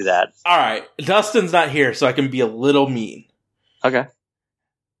to do that. All right, Dustin's not here, so I can be a little mean. Okay,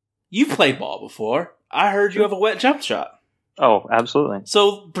 you played ball before. I heard you have a wet jump shot. Oh, absolutely.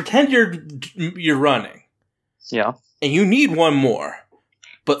 So pretend you're running. Yeah, and you need one more,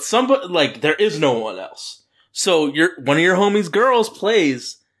 but there is no one else. So one of your homies' girls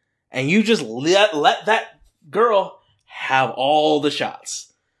plays, and you just let that girl have all the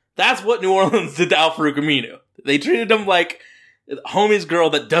shots. That's what New Orleans did to Al-Farouq Aminu. They treated him like homie's girl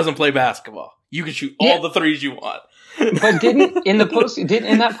that doesn't play basketball. You can shoot all the threes you want. But in that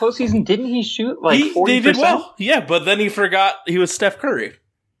postseason, didn't he shoot like 40%? He did well. Yeah, but then he forgot he was Steph Curry.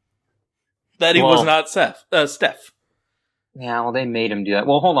 That he was not Steph. Yeah, well, they made him do that.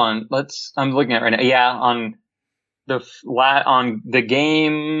 Well, hold on. I'm looking at it right now. Yeah, on the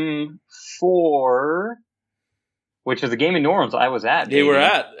game 4, which is the game in New Orleans I was at. They were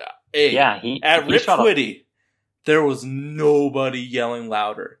at. At Rip Twitty, there was nobody yelling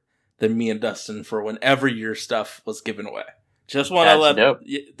louder than me and Dustin for whenever your stuff was given away. Just want to let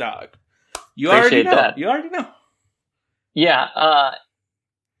dog. You already know. That. You already know. Yeah.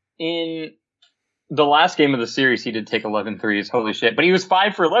 In the last game of the series, he did take 11 threes. Holy shit. But he was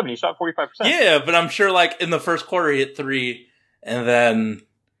 5 for 11. He shot 45%. Yeah, but I'm sure like in the first quarter he hit 3 and then,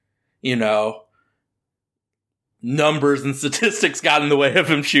 numbers and statistics got in the way of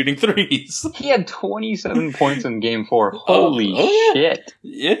him shooting threes. He had 27 points in game 4. Holy shit.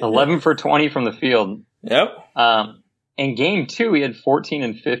 Yeah. 11 for 20 from the field. Yep. In game 2, he had 14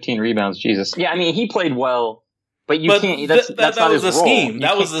 and 15 rebounds. Jesus. Yeah, I mean, he played well, but can't. That's not his role. Scheme.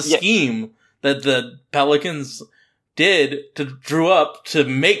 That was the scheme that the Pelicans did drew up to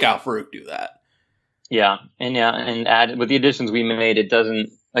make Al-Farouq do that. Yeah, and add with the additions we made, it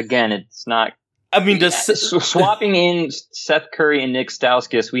doesn't. Again, it's not. I mean, swapping in Seth Curry and Nick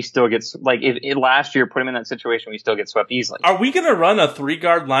Stauskas, we still get if last year put him in that situation, we still get swept easily. Are we going to run a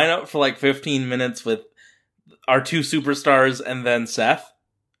 3-guard lineup for like 15 minutes with our 2 superstars and then Seth?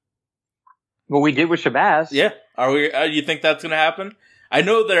 Well, we did with Shabazz. Yeah. Are we? You think that's going to happen? I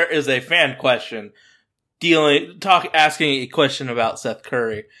know there is a fan question asking a question about Seth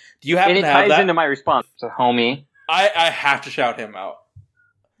Curry. Do you happen to have that? It ties into my response to homie. I have to shout him out.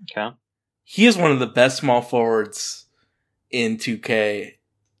 Okay. He is one of the best small forwards in 2K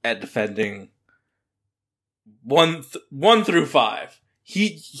at defending 1 through 5.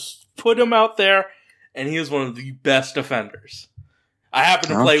 He put him out there, and he is one of the best defenders. I happen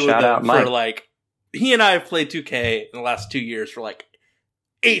to play with him for he and I have played 2K in the last 2 years for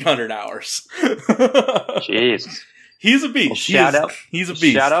 800 hours. Jeez. He's a beast. Well, he's a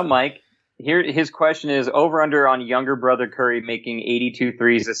beast. Shout out, Mike. Here, his question is over under on younger brother Curry making 82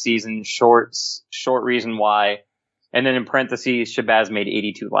 threes this season. Short reason why. And then in parentheses, Shabazz made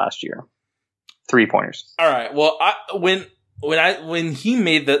 82 last year. 3-pointers. All right. Well, when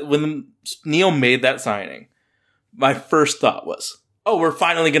Neil made that signing, my first thought was, we're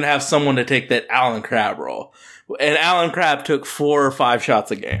finally going to have someone to take that Allen Crabbe role. And Allen Crabbe took 4 or 5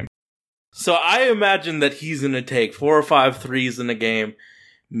 shots a game. So I imagine that he's going to take 4 or 5 threes in a game.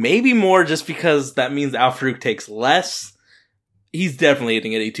 Maybe more just because that means Al-Farouq takes less. He's definitely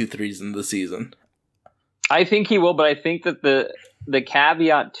hitting 82 threes in the season. I think he will, but I think that the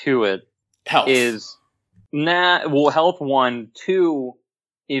caveat to it is health 1. 2,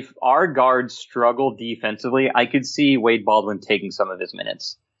 if our guards struggle defensively, I could see Wade Baldwin taking some of his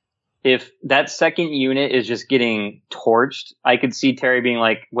minutes. If that second unit is just getting torched, I could see Terry being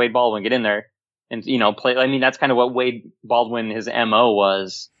like, Wade Baldwin, get in there and, play. I mean, that's kind of what Wade Baldwin, his MO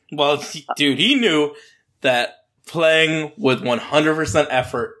was. Well, he knew that playing with 100%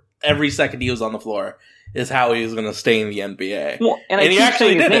 effort every second he was on the floor is how he was going to stay in the NBA. Well, and he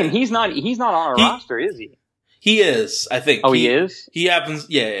actually did it. He's not on our roster, is he? He is, I think. Oh, he is? He happens,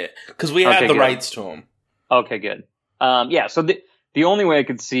 yeah. Because we had the rights to him. Okay, good. So the only way I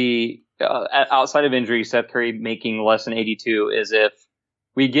could see, outside of injury, Seth Curry making less than 82 is if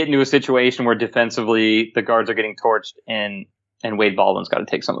we get into a situation where defensively the guards are getting torched and Wade Baldwin's got to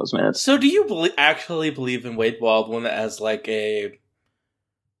take some of those minutes. So do you actually believe in Wade Baldwin as like a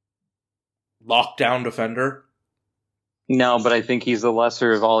lockdown defender? No, but I think he's the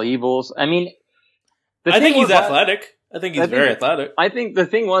lesser of all evils. I mean, I think he's athletic. I think he's very athletic. I think the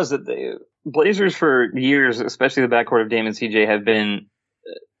thing was that the Blazers for years, especially the backcourt of Dame and CJ,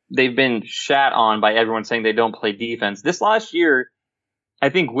 they've been shat on by everyone saying they don't play defense. This last year, I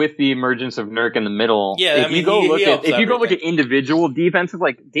think with the emergence of Nurk in the middle, if you go look at individual defenses,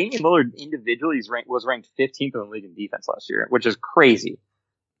 like Damian Lillard individually was ranked 15th in the league in defense last year, which is crazy.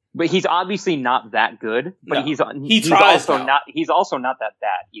 But he's obviously not that good. But he's also not that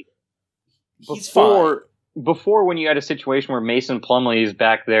bad either. He's fine. Before, when you had a situation where Mason Plumlee is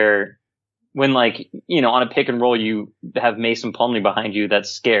back there, when on a pick and roll you have Mason Plumlee behind you,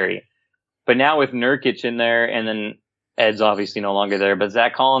 that's scary. But now with Nurkic in there, and then Ed's obviously no longer there, but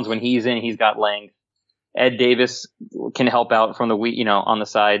Zach Collins, when he's in, he's got length. Ed Davis can help out from on the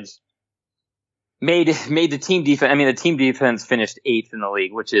sides. Made the team defense. I mean, the team defense finished 8th in the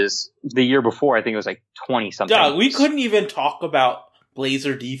league, which is the year before. I think it was like 20 something. Yeah, we couldn't even talk about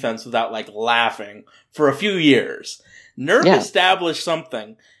Blazer defense without laughing for a few years. Nurk established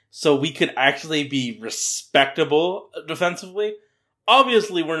something so we could actually be respectable defensively.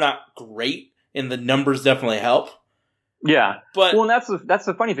 Obviously, we're not great, and the numbers definitely help. Yeah, but that's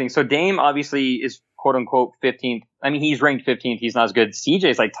the funny thing. So Dame obviously is quote unquote 15th. I mean, he's ranked 15th. He's not as good.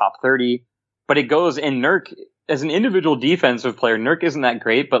 CJ's like top 30, but it goes in Nurk as an individual defensive player. Nurk isn't that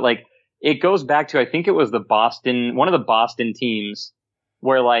great, but it goes back to, I think it was one of the Boston teams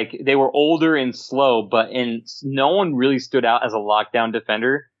where they were older and slow, and no one really stood out as a lockdown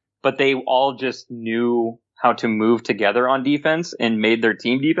defender, but they all just knew how to move together on defense and made their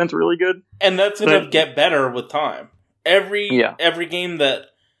team defense really good. And that's going to get better with time. Every game that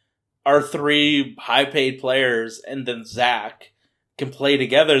our 3 high-paid players and then Zach can play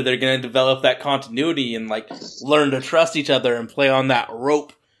together, they're going to develop that continuity and learn to trust each other and play on that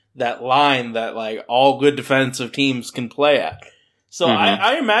rope, that line that all good defensive teams can play at. So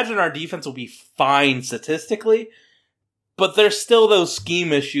I imagine our defense will be fine statistically, but there's still those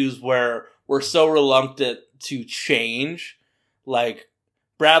scheme issues where we're so reluctant to change.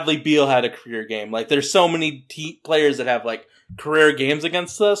 Bradley Beal had a career game. There's so many players that have career games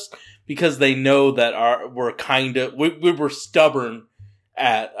against us because they know that we were stubborn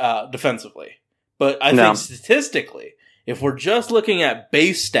at defensively. But I think statistically, if we're just looking at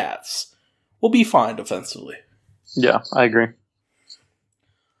base stats, we'll be fine defensively. Yeah, I agree.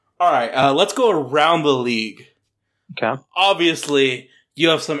 All right, let's go around the league. Okay. Obviously, you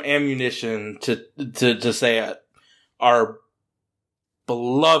have some ammunition to say at our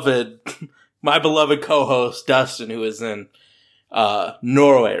my beloved co-host Dustin, who is in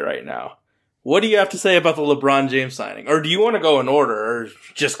Norway right now. What do you have to say about the LeBron James signing? Or do you want to go in order, or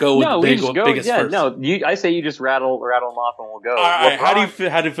just go with the biggest first? No, I say you just rattle them off and we'll go. All right, how do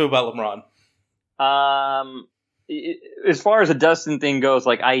you feel about LeBron? As far as the Dustin thing goes,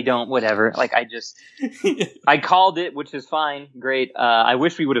 I don't, whatever. I called it, which is fine, great. I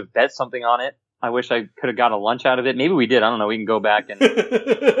wish we would have bet something on it. I wish I could have got a lunch out of it. Maybe we did. I don't know. We can go back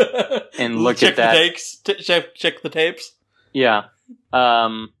and look at that. Check the tapes. Yeah.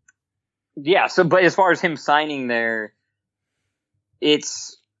 Yeah. So, but as far as him signing there, it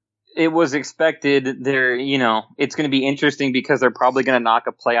was expected. There, it's going to be interesting because they're probably going to knock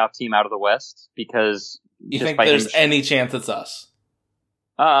a playoff team out of the West because. You think there's any chance it's us?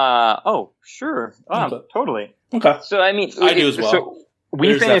 Oh, sure. Totally. Okay. So, I mean, I do as well. So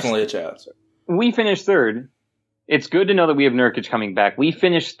there's definitely a chance. We finished 3rd. It's good to know that we have Nurkic coming back. We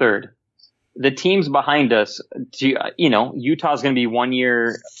finished 3rd. The teams behind us, Utah's going to be 1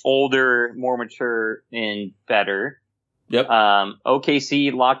 year older, more mature, and better. Yep.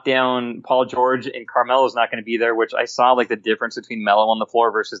 OKC locked down Paul George, and Carmelo's not going to be there, which I saw the difference between Melo on the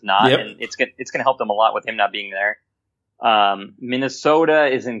floor versus not, and it's going to help them a lot with him not being there. Minnesota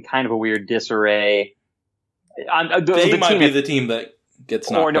is in kind of a weird disarray. They might be the team that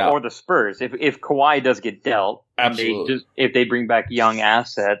gets knocked out. Or the Spurs. If Kawhi does get dealt, absolutely. If they bring back young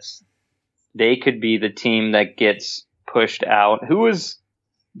assets, they could be the team that gets pushed out.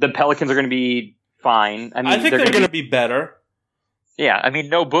 The Pelicans are going to be fine. I think they're going to be better. Yeah, I mean,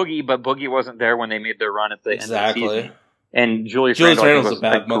 no Boogie, but Boogie wasn't there when they made their run at the end of the season. And Julius Randle was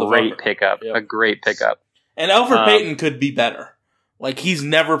a great pickup. Yep. A great pickup. And Elfrid Payton could be better. He's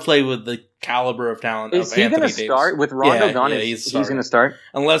never played with the caliber of talent of Anthony Davis. Is he going to start? With Rondo gone, he's going to start?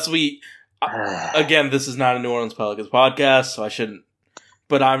 Unless we... again, this is not a New Orleans Pelicans podcast, so I shouldn't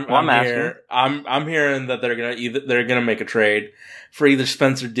But I'm asking. here. I'm hearing that they're gonna make a trade for either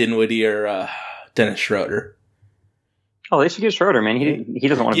Spencer Dinwiddie or Dennis Schroeder. Oh, they should get Schroeder, man. He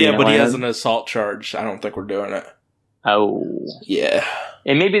doesn't want to be in Yeah, but he Atlanta. has an assault charge. I don't think we're doing it. Oh. Yeah.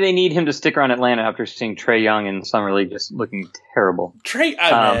 And maybe they need him to stick around Atlanta after seeing Trae Young in Summer League just looking terrible.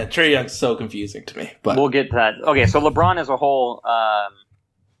 Trae Young's so confusing to me. But We'll get to that. Okay, so LeBron as a whole,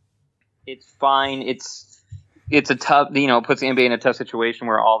 it's fine. It's a tough, it puts the NBA in a tough situation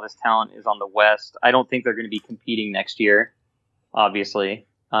where all this talent is on the West. I don't think they're going to be competing next year, obviously.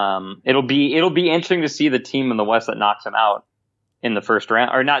 It'll be interesting to see the team in the West that knocks him out in the first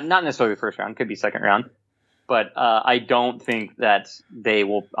round, or not necessarily the first round, could be second round. But I don't think that they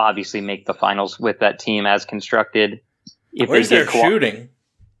will obviously make the finals with that team as constructed. Where's their shooting?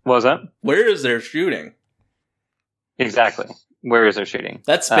 What was that? Where is their shooting? Exactly. Where is their shooting?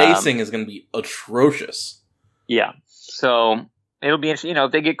 That spacing is going to be atrocious. Yeah. So it'll be interesting.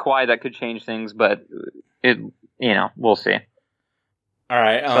 If they get Kawhi, that could change things, but we'll see. All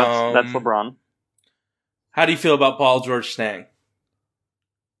right. So that's LeBron. How do you feel about Paul George staying?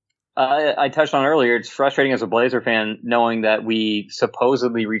 I touched on earlier, it's frustrating as a Blazer fan knowing that we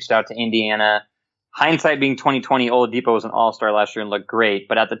supposedly reached out to Indiana. Hindsight being 2020, Oladipo was an all-star last year and looked great,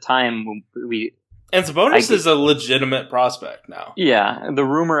 but at the time And Sabonis is a legitimate prospect now. Yeah, the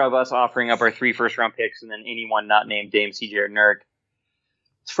rumor of us offering up our 3 first-round picks and then anyone not named Dame CJ or Nurk.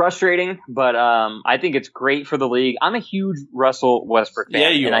 It's frustrating, but I think it's great for the league. I'm a huge Russell Westbrook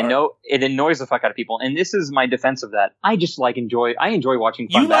fan, Yeah, I know it annoys the fuck out of people. And this is my defense of that. I just enjoy watching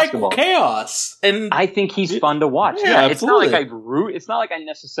fun basketball. Like chaos, and I think he's fun to watch. Yeah, It's not absolutely. like I root. It's not like I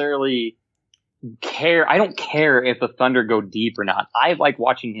necessarily care. I don't care if the Thunder go deep or not. I like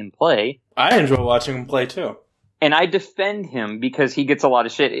watching him play. I enjoy watching him play too. And I defend him because he gets a lot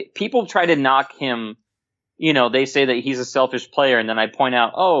of shit. People try to knock him. They say that he's a selfish player, and then I point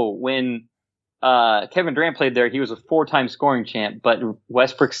out, when Kevin Durant played there, he was a 4-time scoring champ, but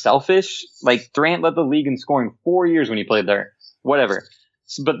Westbrook's selfish? Like, Durant led the league in scoring 4 years when he played there. Whatever.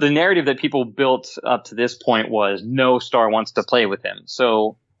 But the narrative that people built up to this point was no star wants to play with him.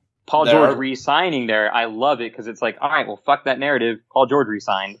 So Paul George re-signing there, I love it because it's like, all right, well, fuck that narrative. Paul George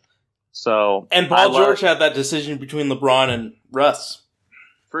re-signed. So And Paul George had that decision between LeBron and Russ.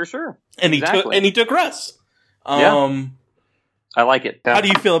 For sure. And he took Russ. Yeah. I like it. How do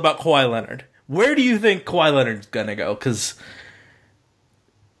you feel about Kawhi Leonard? Where do you think Kawhi Leonard's gonna go? Because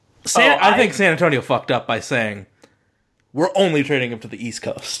I think San Antonio fucked up by saying we're only trading him to the East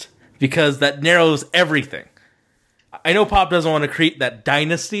Coast because that narrows everything. I know Pop doesn't want to create that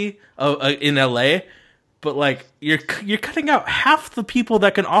dynasty in LA, but like you're cutting out half the people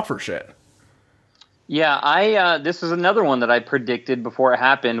that can offer shit. Yeah, this is another one that I predicted before it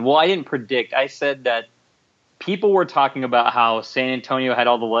happened. Well, I didn't predict. I said that people were talking about how San Antonio had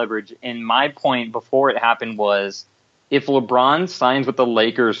all the leverage, and my point before it happened was if LeBron signs with the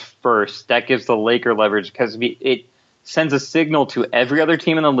Lakers first, that gives the Laker leverage because it sends a signal to every other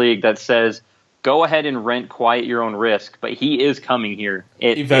team in the league that says, go ahead and rent Kawhi at your own risk, but he is coming here.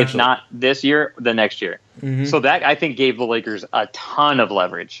 If not this year, the next year. Mm-hmm. So that, I think, gave the Lakers a ton of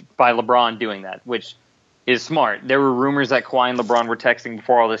leverage by LeBron doing that, which is smart. There were rumors that Kawhi and LeBron were texting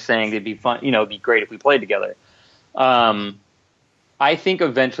before all this saying it'd be fun, it'd be great if we played together. I think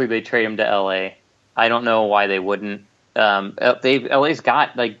eventually they trade him to LA. I don't know why they wouldn't. LA's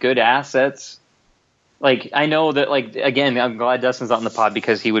got like good assets. Like I know that again, I'm glad Dustin's not in the pod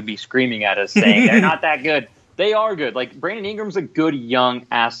because he would be screaming at us saying they're not that good. They are good. Like Brandon Ingram's a good young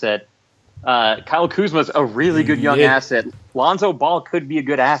asset. Kyle Kuzma's a really good young asset. Lonzo Ball could be a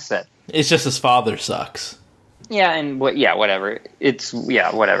good asset. It's just his father sucks. Yeah, and whatever.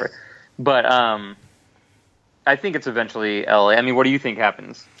 Whatever. But I think it's eventually LA. I mean, what do you think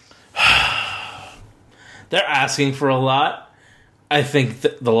happens? They're asking for a lot. I think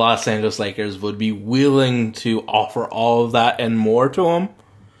the Los Angeles Lakers would be willing to offer all of that and more to him.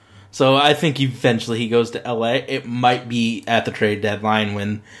 So I think eventually he goes to LA. It might be at the trade deadline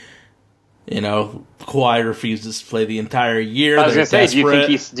when, Kawhi refuses to play the entire year. I was going to say,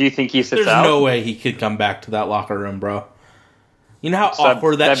 do you think he sits There's out? no way he could come back to that locker room, bro. You know how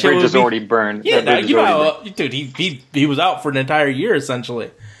awkward that shit would be? That bridge is already burned. Yeah, dude, he was out for an entire year,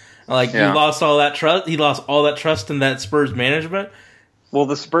 essentially. He lost all that trust. He lost all that trust in that Spurs management. Well,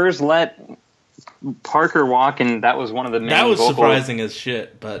 the Spurs let Parker walk, and that was one of the main That was vocal... surprising as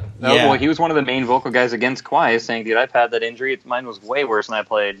shit, but Well, he was one of the main vocal guys against Kawhi, saying, dude, I've had that injury. Mine was way worse than I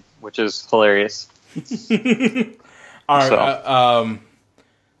played, which is hilarious. All right,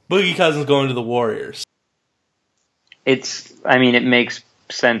 Boogie Cousins going to the Warriors. It makes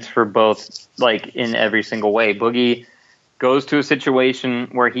sense for both, in every single way. Boogie goes to a situation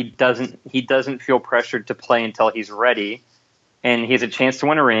where he doesn't feel pressured to play until he's ready, and he has a chance to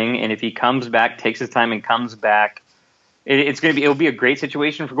win a ring. And if he comes back, takes his time and comes back, it'll be a great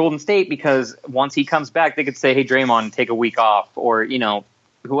situation for Golden State, because once he comes back, they could say, "Hey, Draymond, take a week off," or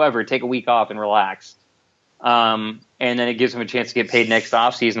whoever, take a week off and relax. And then it gives him a chance to get paid next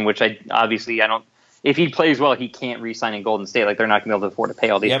offseason, which I don't. If he plays well, he can't re-sign in Golden State. Like, they're not going to be able to afford to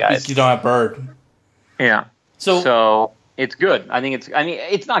pay all these guys. You don't have Bird. Yeah. So it's good. I mean,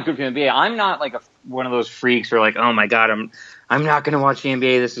 it's not good for the NBA. I'm not like one of those freaks who are like, oh my God, I'm not going to watch the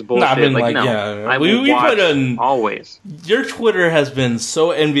NBA. This is bullshit. I will watch always. Your Twitter has been so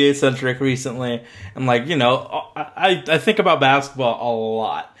NBA centric recently, and I think about basketball a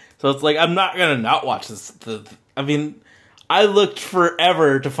lot. So it's like, I'm not going to not watch this. I mean, I looked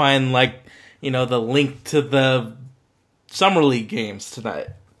forever to find the link to the Summer League games tonight.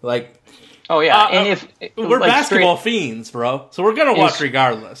 Oh yeah, and if we're basketball fiends, bro, so we're gonna watch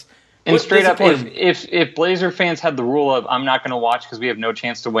regardless. And straight up, if Blazer fans had the rule of I'm not gonna watch because we have no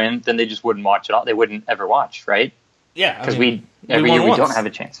chance to win, then they just wouldn't watch at all. They wouldn't ever watch, right? Yeah, because every year we don't have a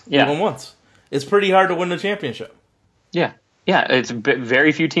chance. Yeah, we won once. It's pretty hard to win a championship. Yeah, it's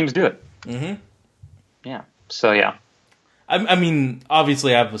very few teams do it. Mm-hmm. Yeah. So yeah, I mean,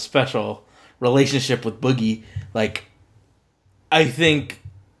 obviously, I have a special relationship with Boogie. I think.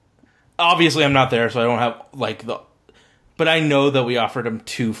 Obviously, I'm not there, so I don't have but I know that we offered him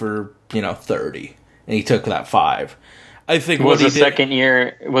 2 for 30, and he took that 5. I think was there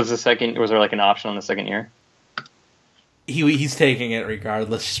an option on the second year? He's taking it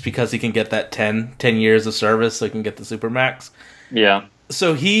regardless, just because he can get that 10 years of service, so he can get the Supermax. Yeah.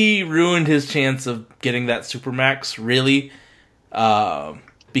 So he ruined his chance of getting that Supermax, really,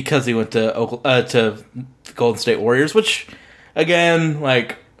 because he went to Golden State Warriors, which, again,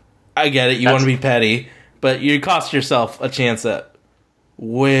 I get it, you want to be petty, but you cost yourself a chance at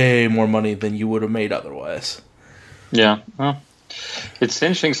way more money than you would have made otherwise. Yeah. Well, it's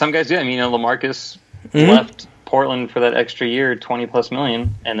interesting. Some guys do. I mean, LaMarcus left Portland for that extra year, $20+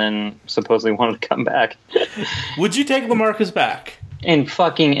 million, and then supposedly wanted to come back. Would you take LaMarcus back? In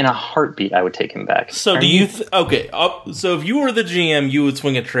a heartbeat, I would take him back. So so if you were the GM, you would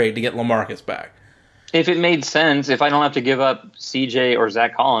swing a trade to get LaMarcus back? If it made sense, if I don't have to give up CJ or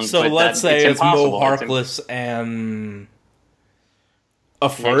Zach Collins. So let's say it's Mo Harkless and a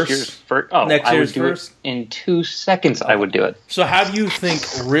first? Next year's first? In 2 seconds, I would do it. So how do you think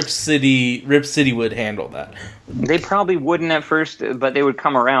Rip City would handle that? They probably wouldn't at first, but they would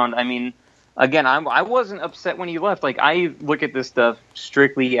come around. I mean, again, I wasn't upset when he left. I look at this stuff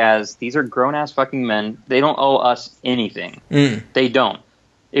strictly as these are grown-ass fucking men. They don't owe us anything. They don't.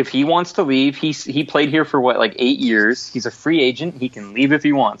 If he wants to leave, he played here for 8 years. He's a free agent. He can leave if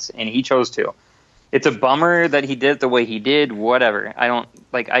he wants, and he chose to. It's a bummer that he did it the way he did. Whatever.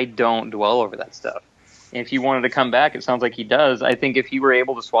 I don't dwell over that stuff. And if he wanted to come back, it sounds like he does. I think if he were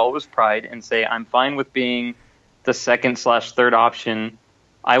able to swallow his pride and say, "I'm fine with being the second/third option.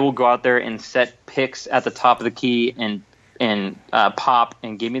 I will go out there and set picks at the top of the key and pop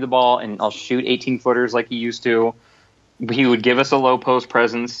and give me the ball, and I'll shoot 18-footers like he used to." He would give us a low post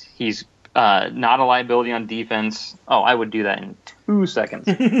presence. He's not a liability on defense. Oh, I would do that in 2 seconds.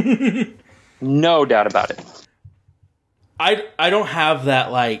 No doubt about it. I don't have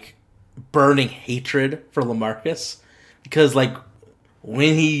that burning hatred for LaMarcus, because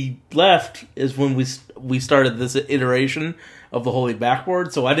when he left is when we started this iteration of the Holy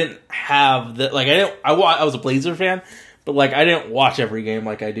Backboard. So I didn't have that. I was a Blazer fan, but I didn't watch every game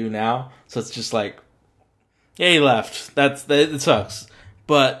like I do now. So it's just yeah, he left. It sucks.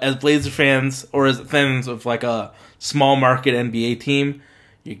 But as Blazer fans, or as fans of a small market NBA team,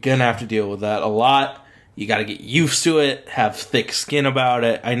 you're gonna have to deal with that a lot. You got to get used to it, have thick skin about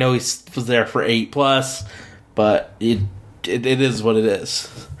it. I know he was there for 8+, but it is what it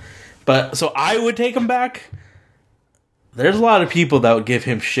is. But so I would take him back. There's a lot of people that would give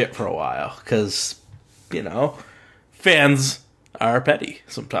him shit for a while because fans are petty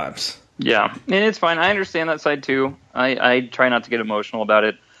sometimes. Yeah, and it's fine. I understand that side too. I try not to get emotional about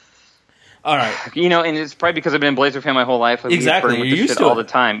it. All right. And it's probably because I've been a Blazer fan my whole life. Exactly. You're used to it all the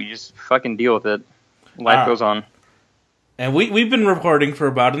time. You just fucking deal with it. Life goes on. And we've been recording for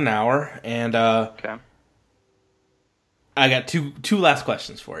about an hour, and okay. I got two last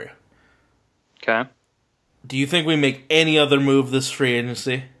questions for you. Okay. Do you think we make any other move this free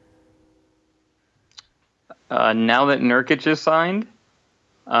agency? Now that Nurkic is signed?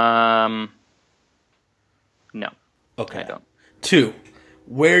 No. Okay. I don't. 2.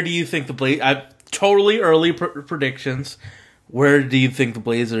 Where do you think the Blazers... totally early predictions. Where do you think the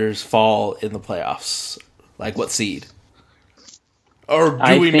Blazers fall in the playoffs? What seed? Or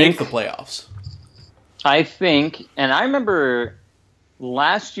do we make the playoffs? I think, and I remember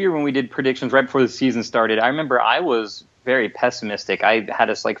last year when we did predictions right before the season started, I remember I was very pessimistic. I had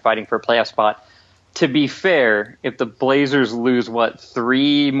us like fighting for a playoff spot. To be fair, if the Blazers lose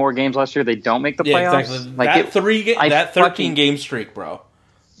 3 more games last year, they don't make the playoffs. Exactly. Like that 13 game streak, bro.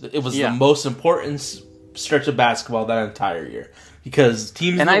 It was the most important stretch of basketball that entire year because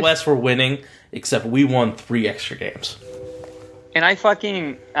teams in the West were winning, except we won 3 extra games. And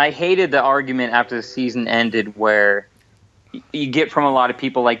I hated the argument after the season ended where you get from a lot of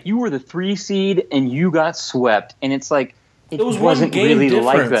people like, you were the 3 seed and you got swept. And it's like, it wasn't really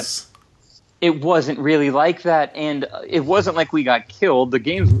like that. It wasn't really like that. And it wasn't like we got killed. The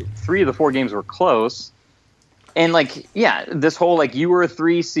games, 3 of the 4 games were close. And like, yeah, this whole like, you were a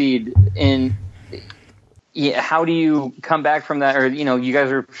 3 seed and how do you come back from that? Or, you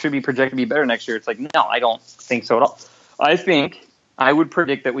guys should be projected to be better next year. It's like, no, I don't think so at all. I think I would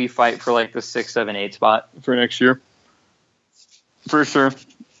predict that we fight for like the 6, 7, 8 spot for next year. For sure.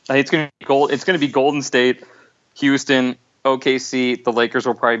 I think it's going to be Golden State, Houston, OKC. The Lakers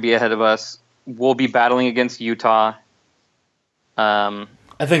will probably be ahead of us. We'll be battling against Utah. I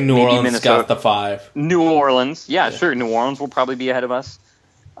think New Orleans Minnesota. Got the 5. New Orleans. Yeah, sure. New Orleans will probably be ahead of us.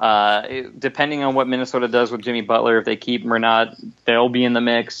 Depending on what Minnesota does with Jimmy Butler, if they keep him or not, they'll be in the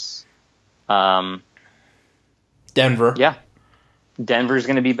mix. Denver. Yeah. Denver's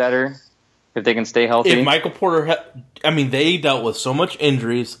going to be better if they can stay healthy. If Michael Porter... they dealt with so much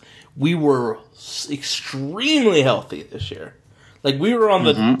injuries. We were extremely healthy this year. Like, we were on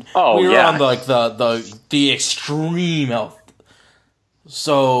the... on the extreme health.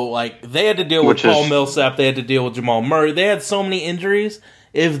 So, like, they had to deal with Paul Millsap. They had to deal with Jamal Murray. They had so many injuries.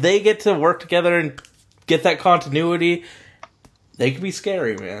 If they get to work together and get that continuity, they could be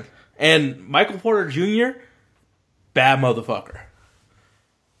scary, man. And Michael Porter Jr., bad motherfucker.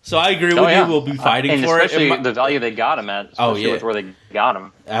 So I agree with you. We'll be fighting for it. Especially the value they got him at. Especially with where they got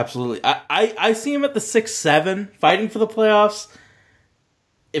him. Absolutely. I see him at the 6-7 fighting for the playoffs.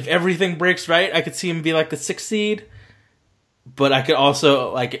 If everything breaks right, I could see him be like the 6th seed. But I could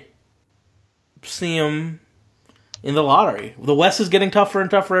also see him in the lottery. The West is getting tougher and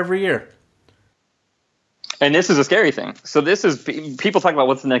tougher every year. And this is a scary thing. So this is... People talk about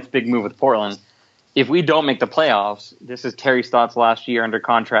what's the next big move with Portland. If we don't make the playoffs, this is Terry Stott's last year under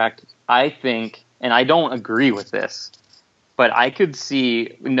contract. I think, and I don't agree with this, but I could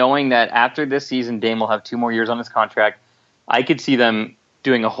see, knowing that after this season, Dame will have 2 more years on his contract, I could see them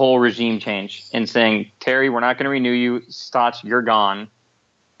doing a whole regime change and saying, Terry, we're not going to renew you. Stotts, you're gone.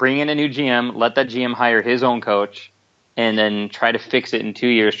 Bring in a new GM. Let that GM hire his own coach and then try to fix it in 2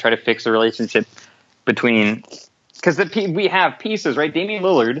 years. Try to fix the relationship between... Because we have pieces, right? Damian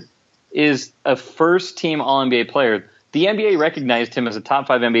Lillard is a first-team All-NBA player. The NBA recognized him as a top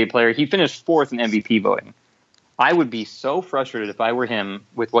 5 NBA player. He finished 4th in MVP voting. I would be so frustrated if I were him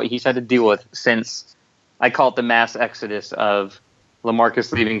with what he's had to deal with since I call it the mass exodus of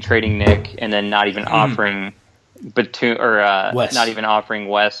LaMarcus leaving, trading Nick, and then not even offering not even offering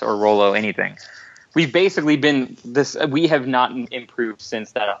Wes or Rolo anything. We've basically been this. We have not improved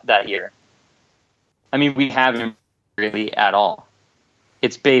since that year. I mean, we haven't really at all.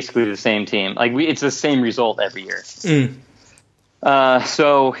 It's basically the same team. It's the same result every year.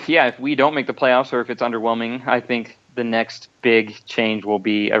 So, yeah, if we don't make the playoffs or if it's underwhelming, I think the next big change will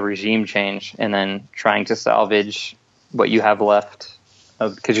be a regime change and then trying to salvage what you have left.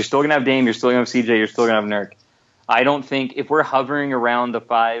 Because you're still going to have Dame, you're still going to have CJ, you're still going to have Nurk. I don't think, if we're hovering around the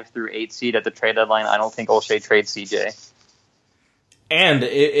 5 through 8 seed at the trade deadline, I don't think Olshey trades CJ. And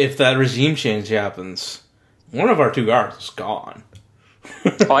if that regime change happens, one of our 2 guards is gone.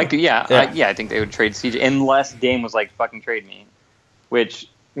 I think they would trade CJ unless Dame was like, fucking trade me. Which,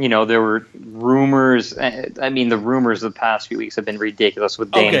 there were rumors. I mean, the rumors of the past few weeks have been ridiculous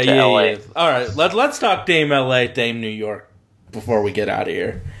with Dame to LA. Yeah. All right, let's talk Dame LA, Dame New York before we get out of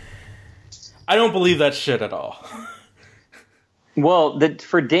here. I don't believe that shit at all. Well,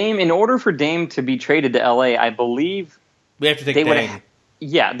 for Dame, in order for Dame to be traded to LA, I believe we have to take Dame.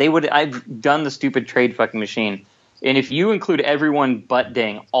 They would. I've done the stupid trade fucking machine. And if you include everyone but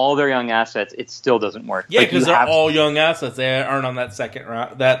Dame, all their young assets, it still doesn't work. Yeah, because they're all young assets. They aren't on that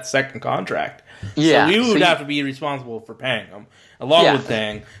second contract. Yeah, so we would have to be responsible for paying them, along with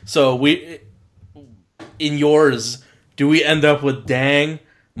Dang. So in yours, do we end up with Dang,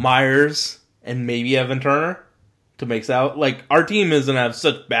 Myers, and maybe Evan Turner to make out? Like, our team isn't have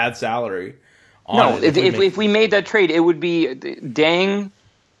such bad salary. If we made that trade, it would be Dang,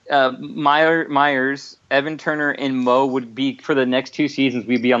 Myers, Evan Turner, and Mo would be, for the next 2 seasons,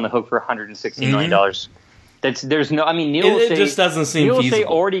 we'd be on the hook for $160 million. There's no. I mean, Neil It just doesn't seem Neil O'Shea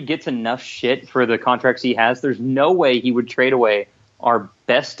feasible. already gets enough shit for the contracts he has. There's no way he would trade away a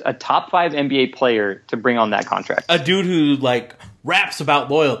top 5 NBA player to bring on that contract. A dude who like raps about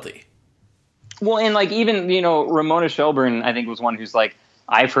loyalty. Well, and like even Ramona Shelburne, I think was one who's like,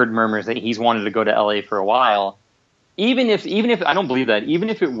 I've heard murmurs that he's wanted to go to LA for a while. Even if I don't believe that, even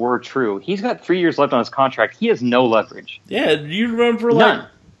if it were true, he's got 3 years left on his contract. He has no leverage. Yeah, you remember None.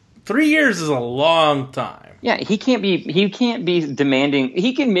 3 years is a long time. Yeah, he can't be demanding.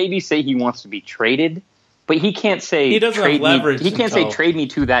 He can maybe say he wants to be traded, but he can't say He doesn't have leverage. He can't say until- trade me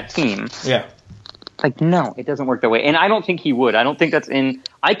to that team. Yeah. Like, no, it doesn't work that way. And I don't think he would. I don't think that's in.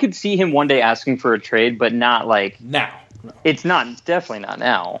 I could see him one day asking for a trade, but not like. Now. No. It's not. Definitely not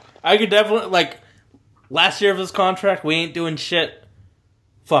now. I could definitely, like, last year of his contract, we ain't doing shit.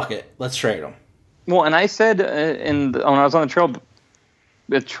 Fuck it. Let's trade him. Well, and I said when I was on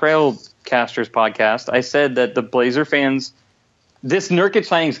the Trailcasters podcast, I said that the Blazer fans, this Nurkic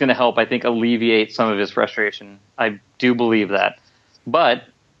signing is going to help, I think, alleviate some of his frustration. I do believe that. But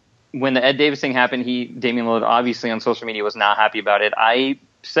when the Ed Davis thing happened, Damian Lillard, obviously on social media, was not happy about it. I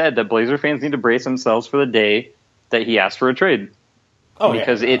said that Blazer fans need to brace themselves for the day that he asked for a trade. Oh,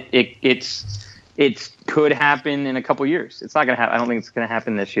 because yeah. it could happen in a couple years. It's not going to happen. I don't think it's going to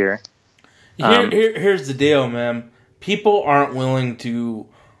happen this year. Here's the deal, man. People aren't willing to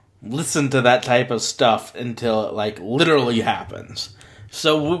listen to that type of stuff until it, like, literally happens.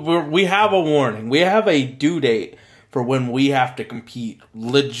 So we have a warning. We have a due date for when we have to compete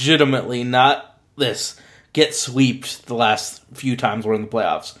legitimately, not get sweeped the last few times we're in the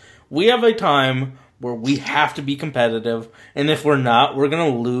playoffs. We have a time where we have to be competitive, and if we're not, we're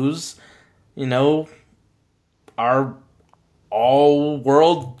going to lose, our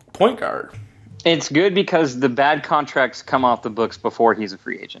all-world point guard. It's good because the bad contracts come off the books before he's a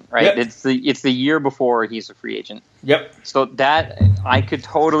free agent, right? Yep. It's the year before he's a free agent. Yep. So that I could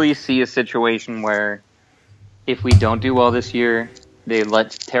totally see a situation where if we don't do well this year, they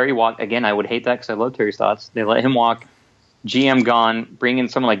let Terry walk. Again, I would hate that because I love Terry Stotts. They let him walk. GM gone. Bring in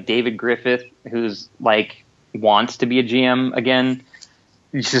someone like David Griffith, who's like wants to be a GM again.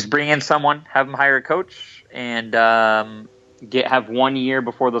 Just bring in someone, have him hire a coach, and have 1 year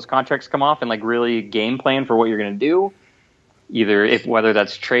before those contracts come off, and like really game plan for what you're going to do. Whether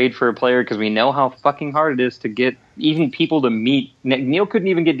that's trade for a player, because we know how fucking hard it is to get even people to meet. Neil couldn't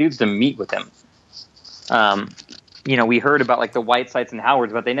even get dudes to meet with him. We heard about like the Whitesides and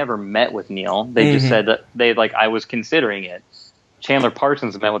Howards, but they never met with Neil. They just said that I was considering it. Chandler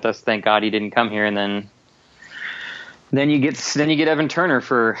Parsons met with us. Thank God he didn't come here. And then you get Evan Turner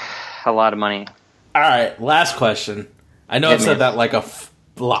for a lot of money. All right, last question. I know I've said that like a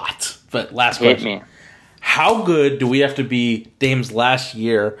lot, but last question. Hit me. How good do we have to be Dame's last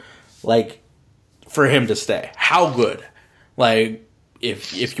year, like, for him to stay? How good? Like,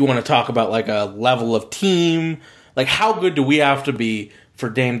 if you want to talk about like a level of team, like how good do we have to be for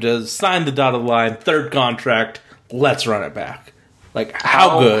Dame to sign the dotted line, third contract, let's run it back? Like,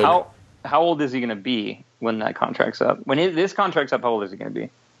 how good? How old is he going to be when that contract's up? When this contract's up, how old is he going to be?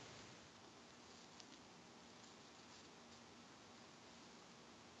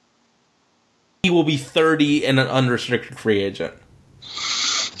 He will be 30 and an unrestricted free agent.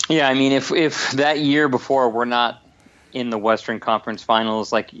 Yeah, I mean, if that year before we're not in the Western Conference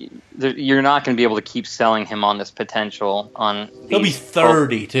Finals, like you're not going to be able to keep selling him on this potential. He'll be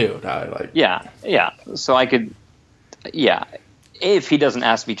 30 too. Yeah. So if he doesn't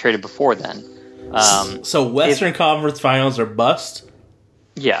ask to be traded before then. So Western Conference Finals are bust?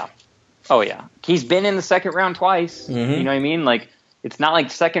 Yeah. Oh yeah. He's been in the second round twice. Mm-hmm. You know what I mean? Like, it's not like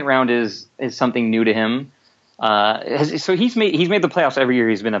second round is something new to him. So he's made the playoffs every year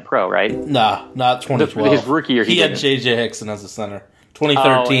he's been a pro, right? Nah, not 2012. His rookie year he had didn't. J.J. Hickson as a center.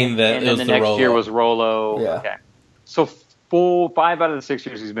 2013, and then the next Rolo. year was Rolo. Yeah. Okay. So 5 out of the 6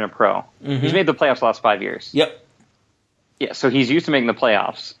 years he's been a pro. Mm-hmm. He's made the playoffs the last 5 years. Yep. Yeah, so he's used to making the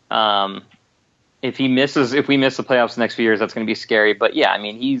playoffs. If we miss the playoffs the next few years, that's going to be scary. But yeah, I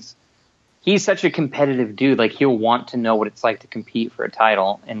mean, he's such a competitive dude. Like, he'll want to know what it's like to compete for a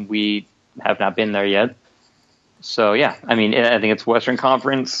title, and we have not been there yet. So yeah, I mean, I think it's Western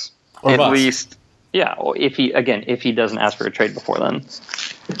Conference Or at bust. least. Yeah, well, if he doesn't ask for a trade before then.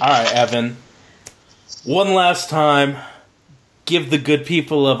 All right, Evan. One last time, give the good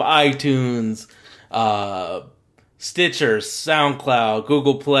people of iTunes, Stitcher, SoundCloud,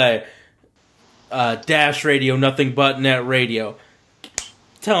 Google Play, Dash Radio, Nothing But Net Radio.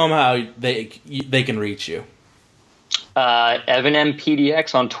 Tell them how they can reach you. Evan M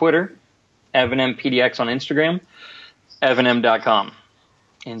PDX on Twitter, Evan M PDX on Instagram, evanm.com.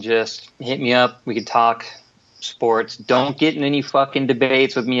 And just hit me up. We could talk. sports. Don't get in any fucking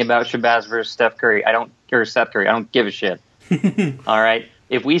debates with me about Shabazz versus Seth Curry. I don't give a shit. All right.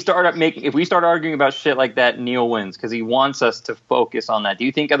 If we start arguing about shit like that, Neil wins because he wants us to focus on that. Do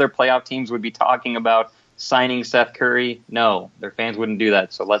you think other playoff teams would be talking about signing Seth Curry? No, their fans wouldn't do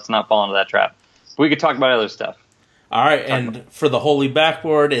that. So let's not fall into that trap. We could talk about other stuff. All right, and for the Holy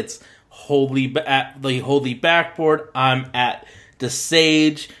Backboard, it's at the Holy Backboard. I'm at the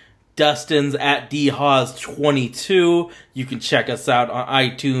Sage. Dustin's at DHawes22. You can check us out on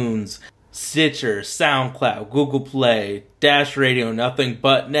iTunes, Stitcher, SoundCloud, Google Play, Dash Radio, Nothing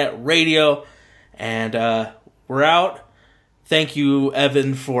But Net Radio. And we're out. Thank you,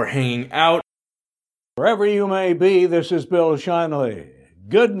 Evan, for hanging out. Wherever you may be, this is Bill Shinley.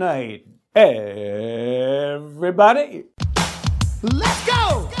 Good night, everybody. Let's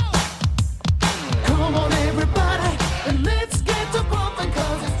go!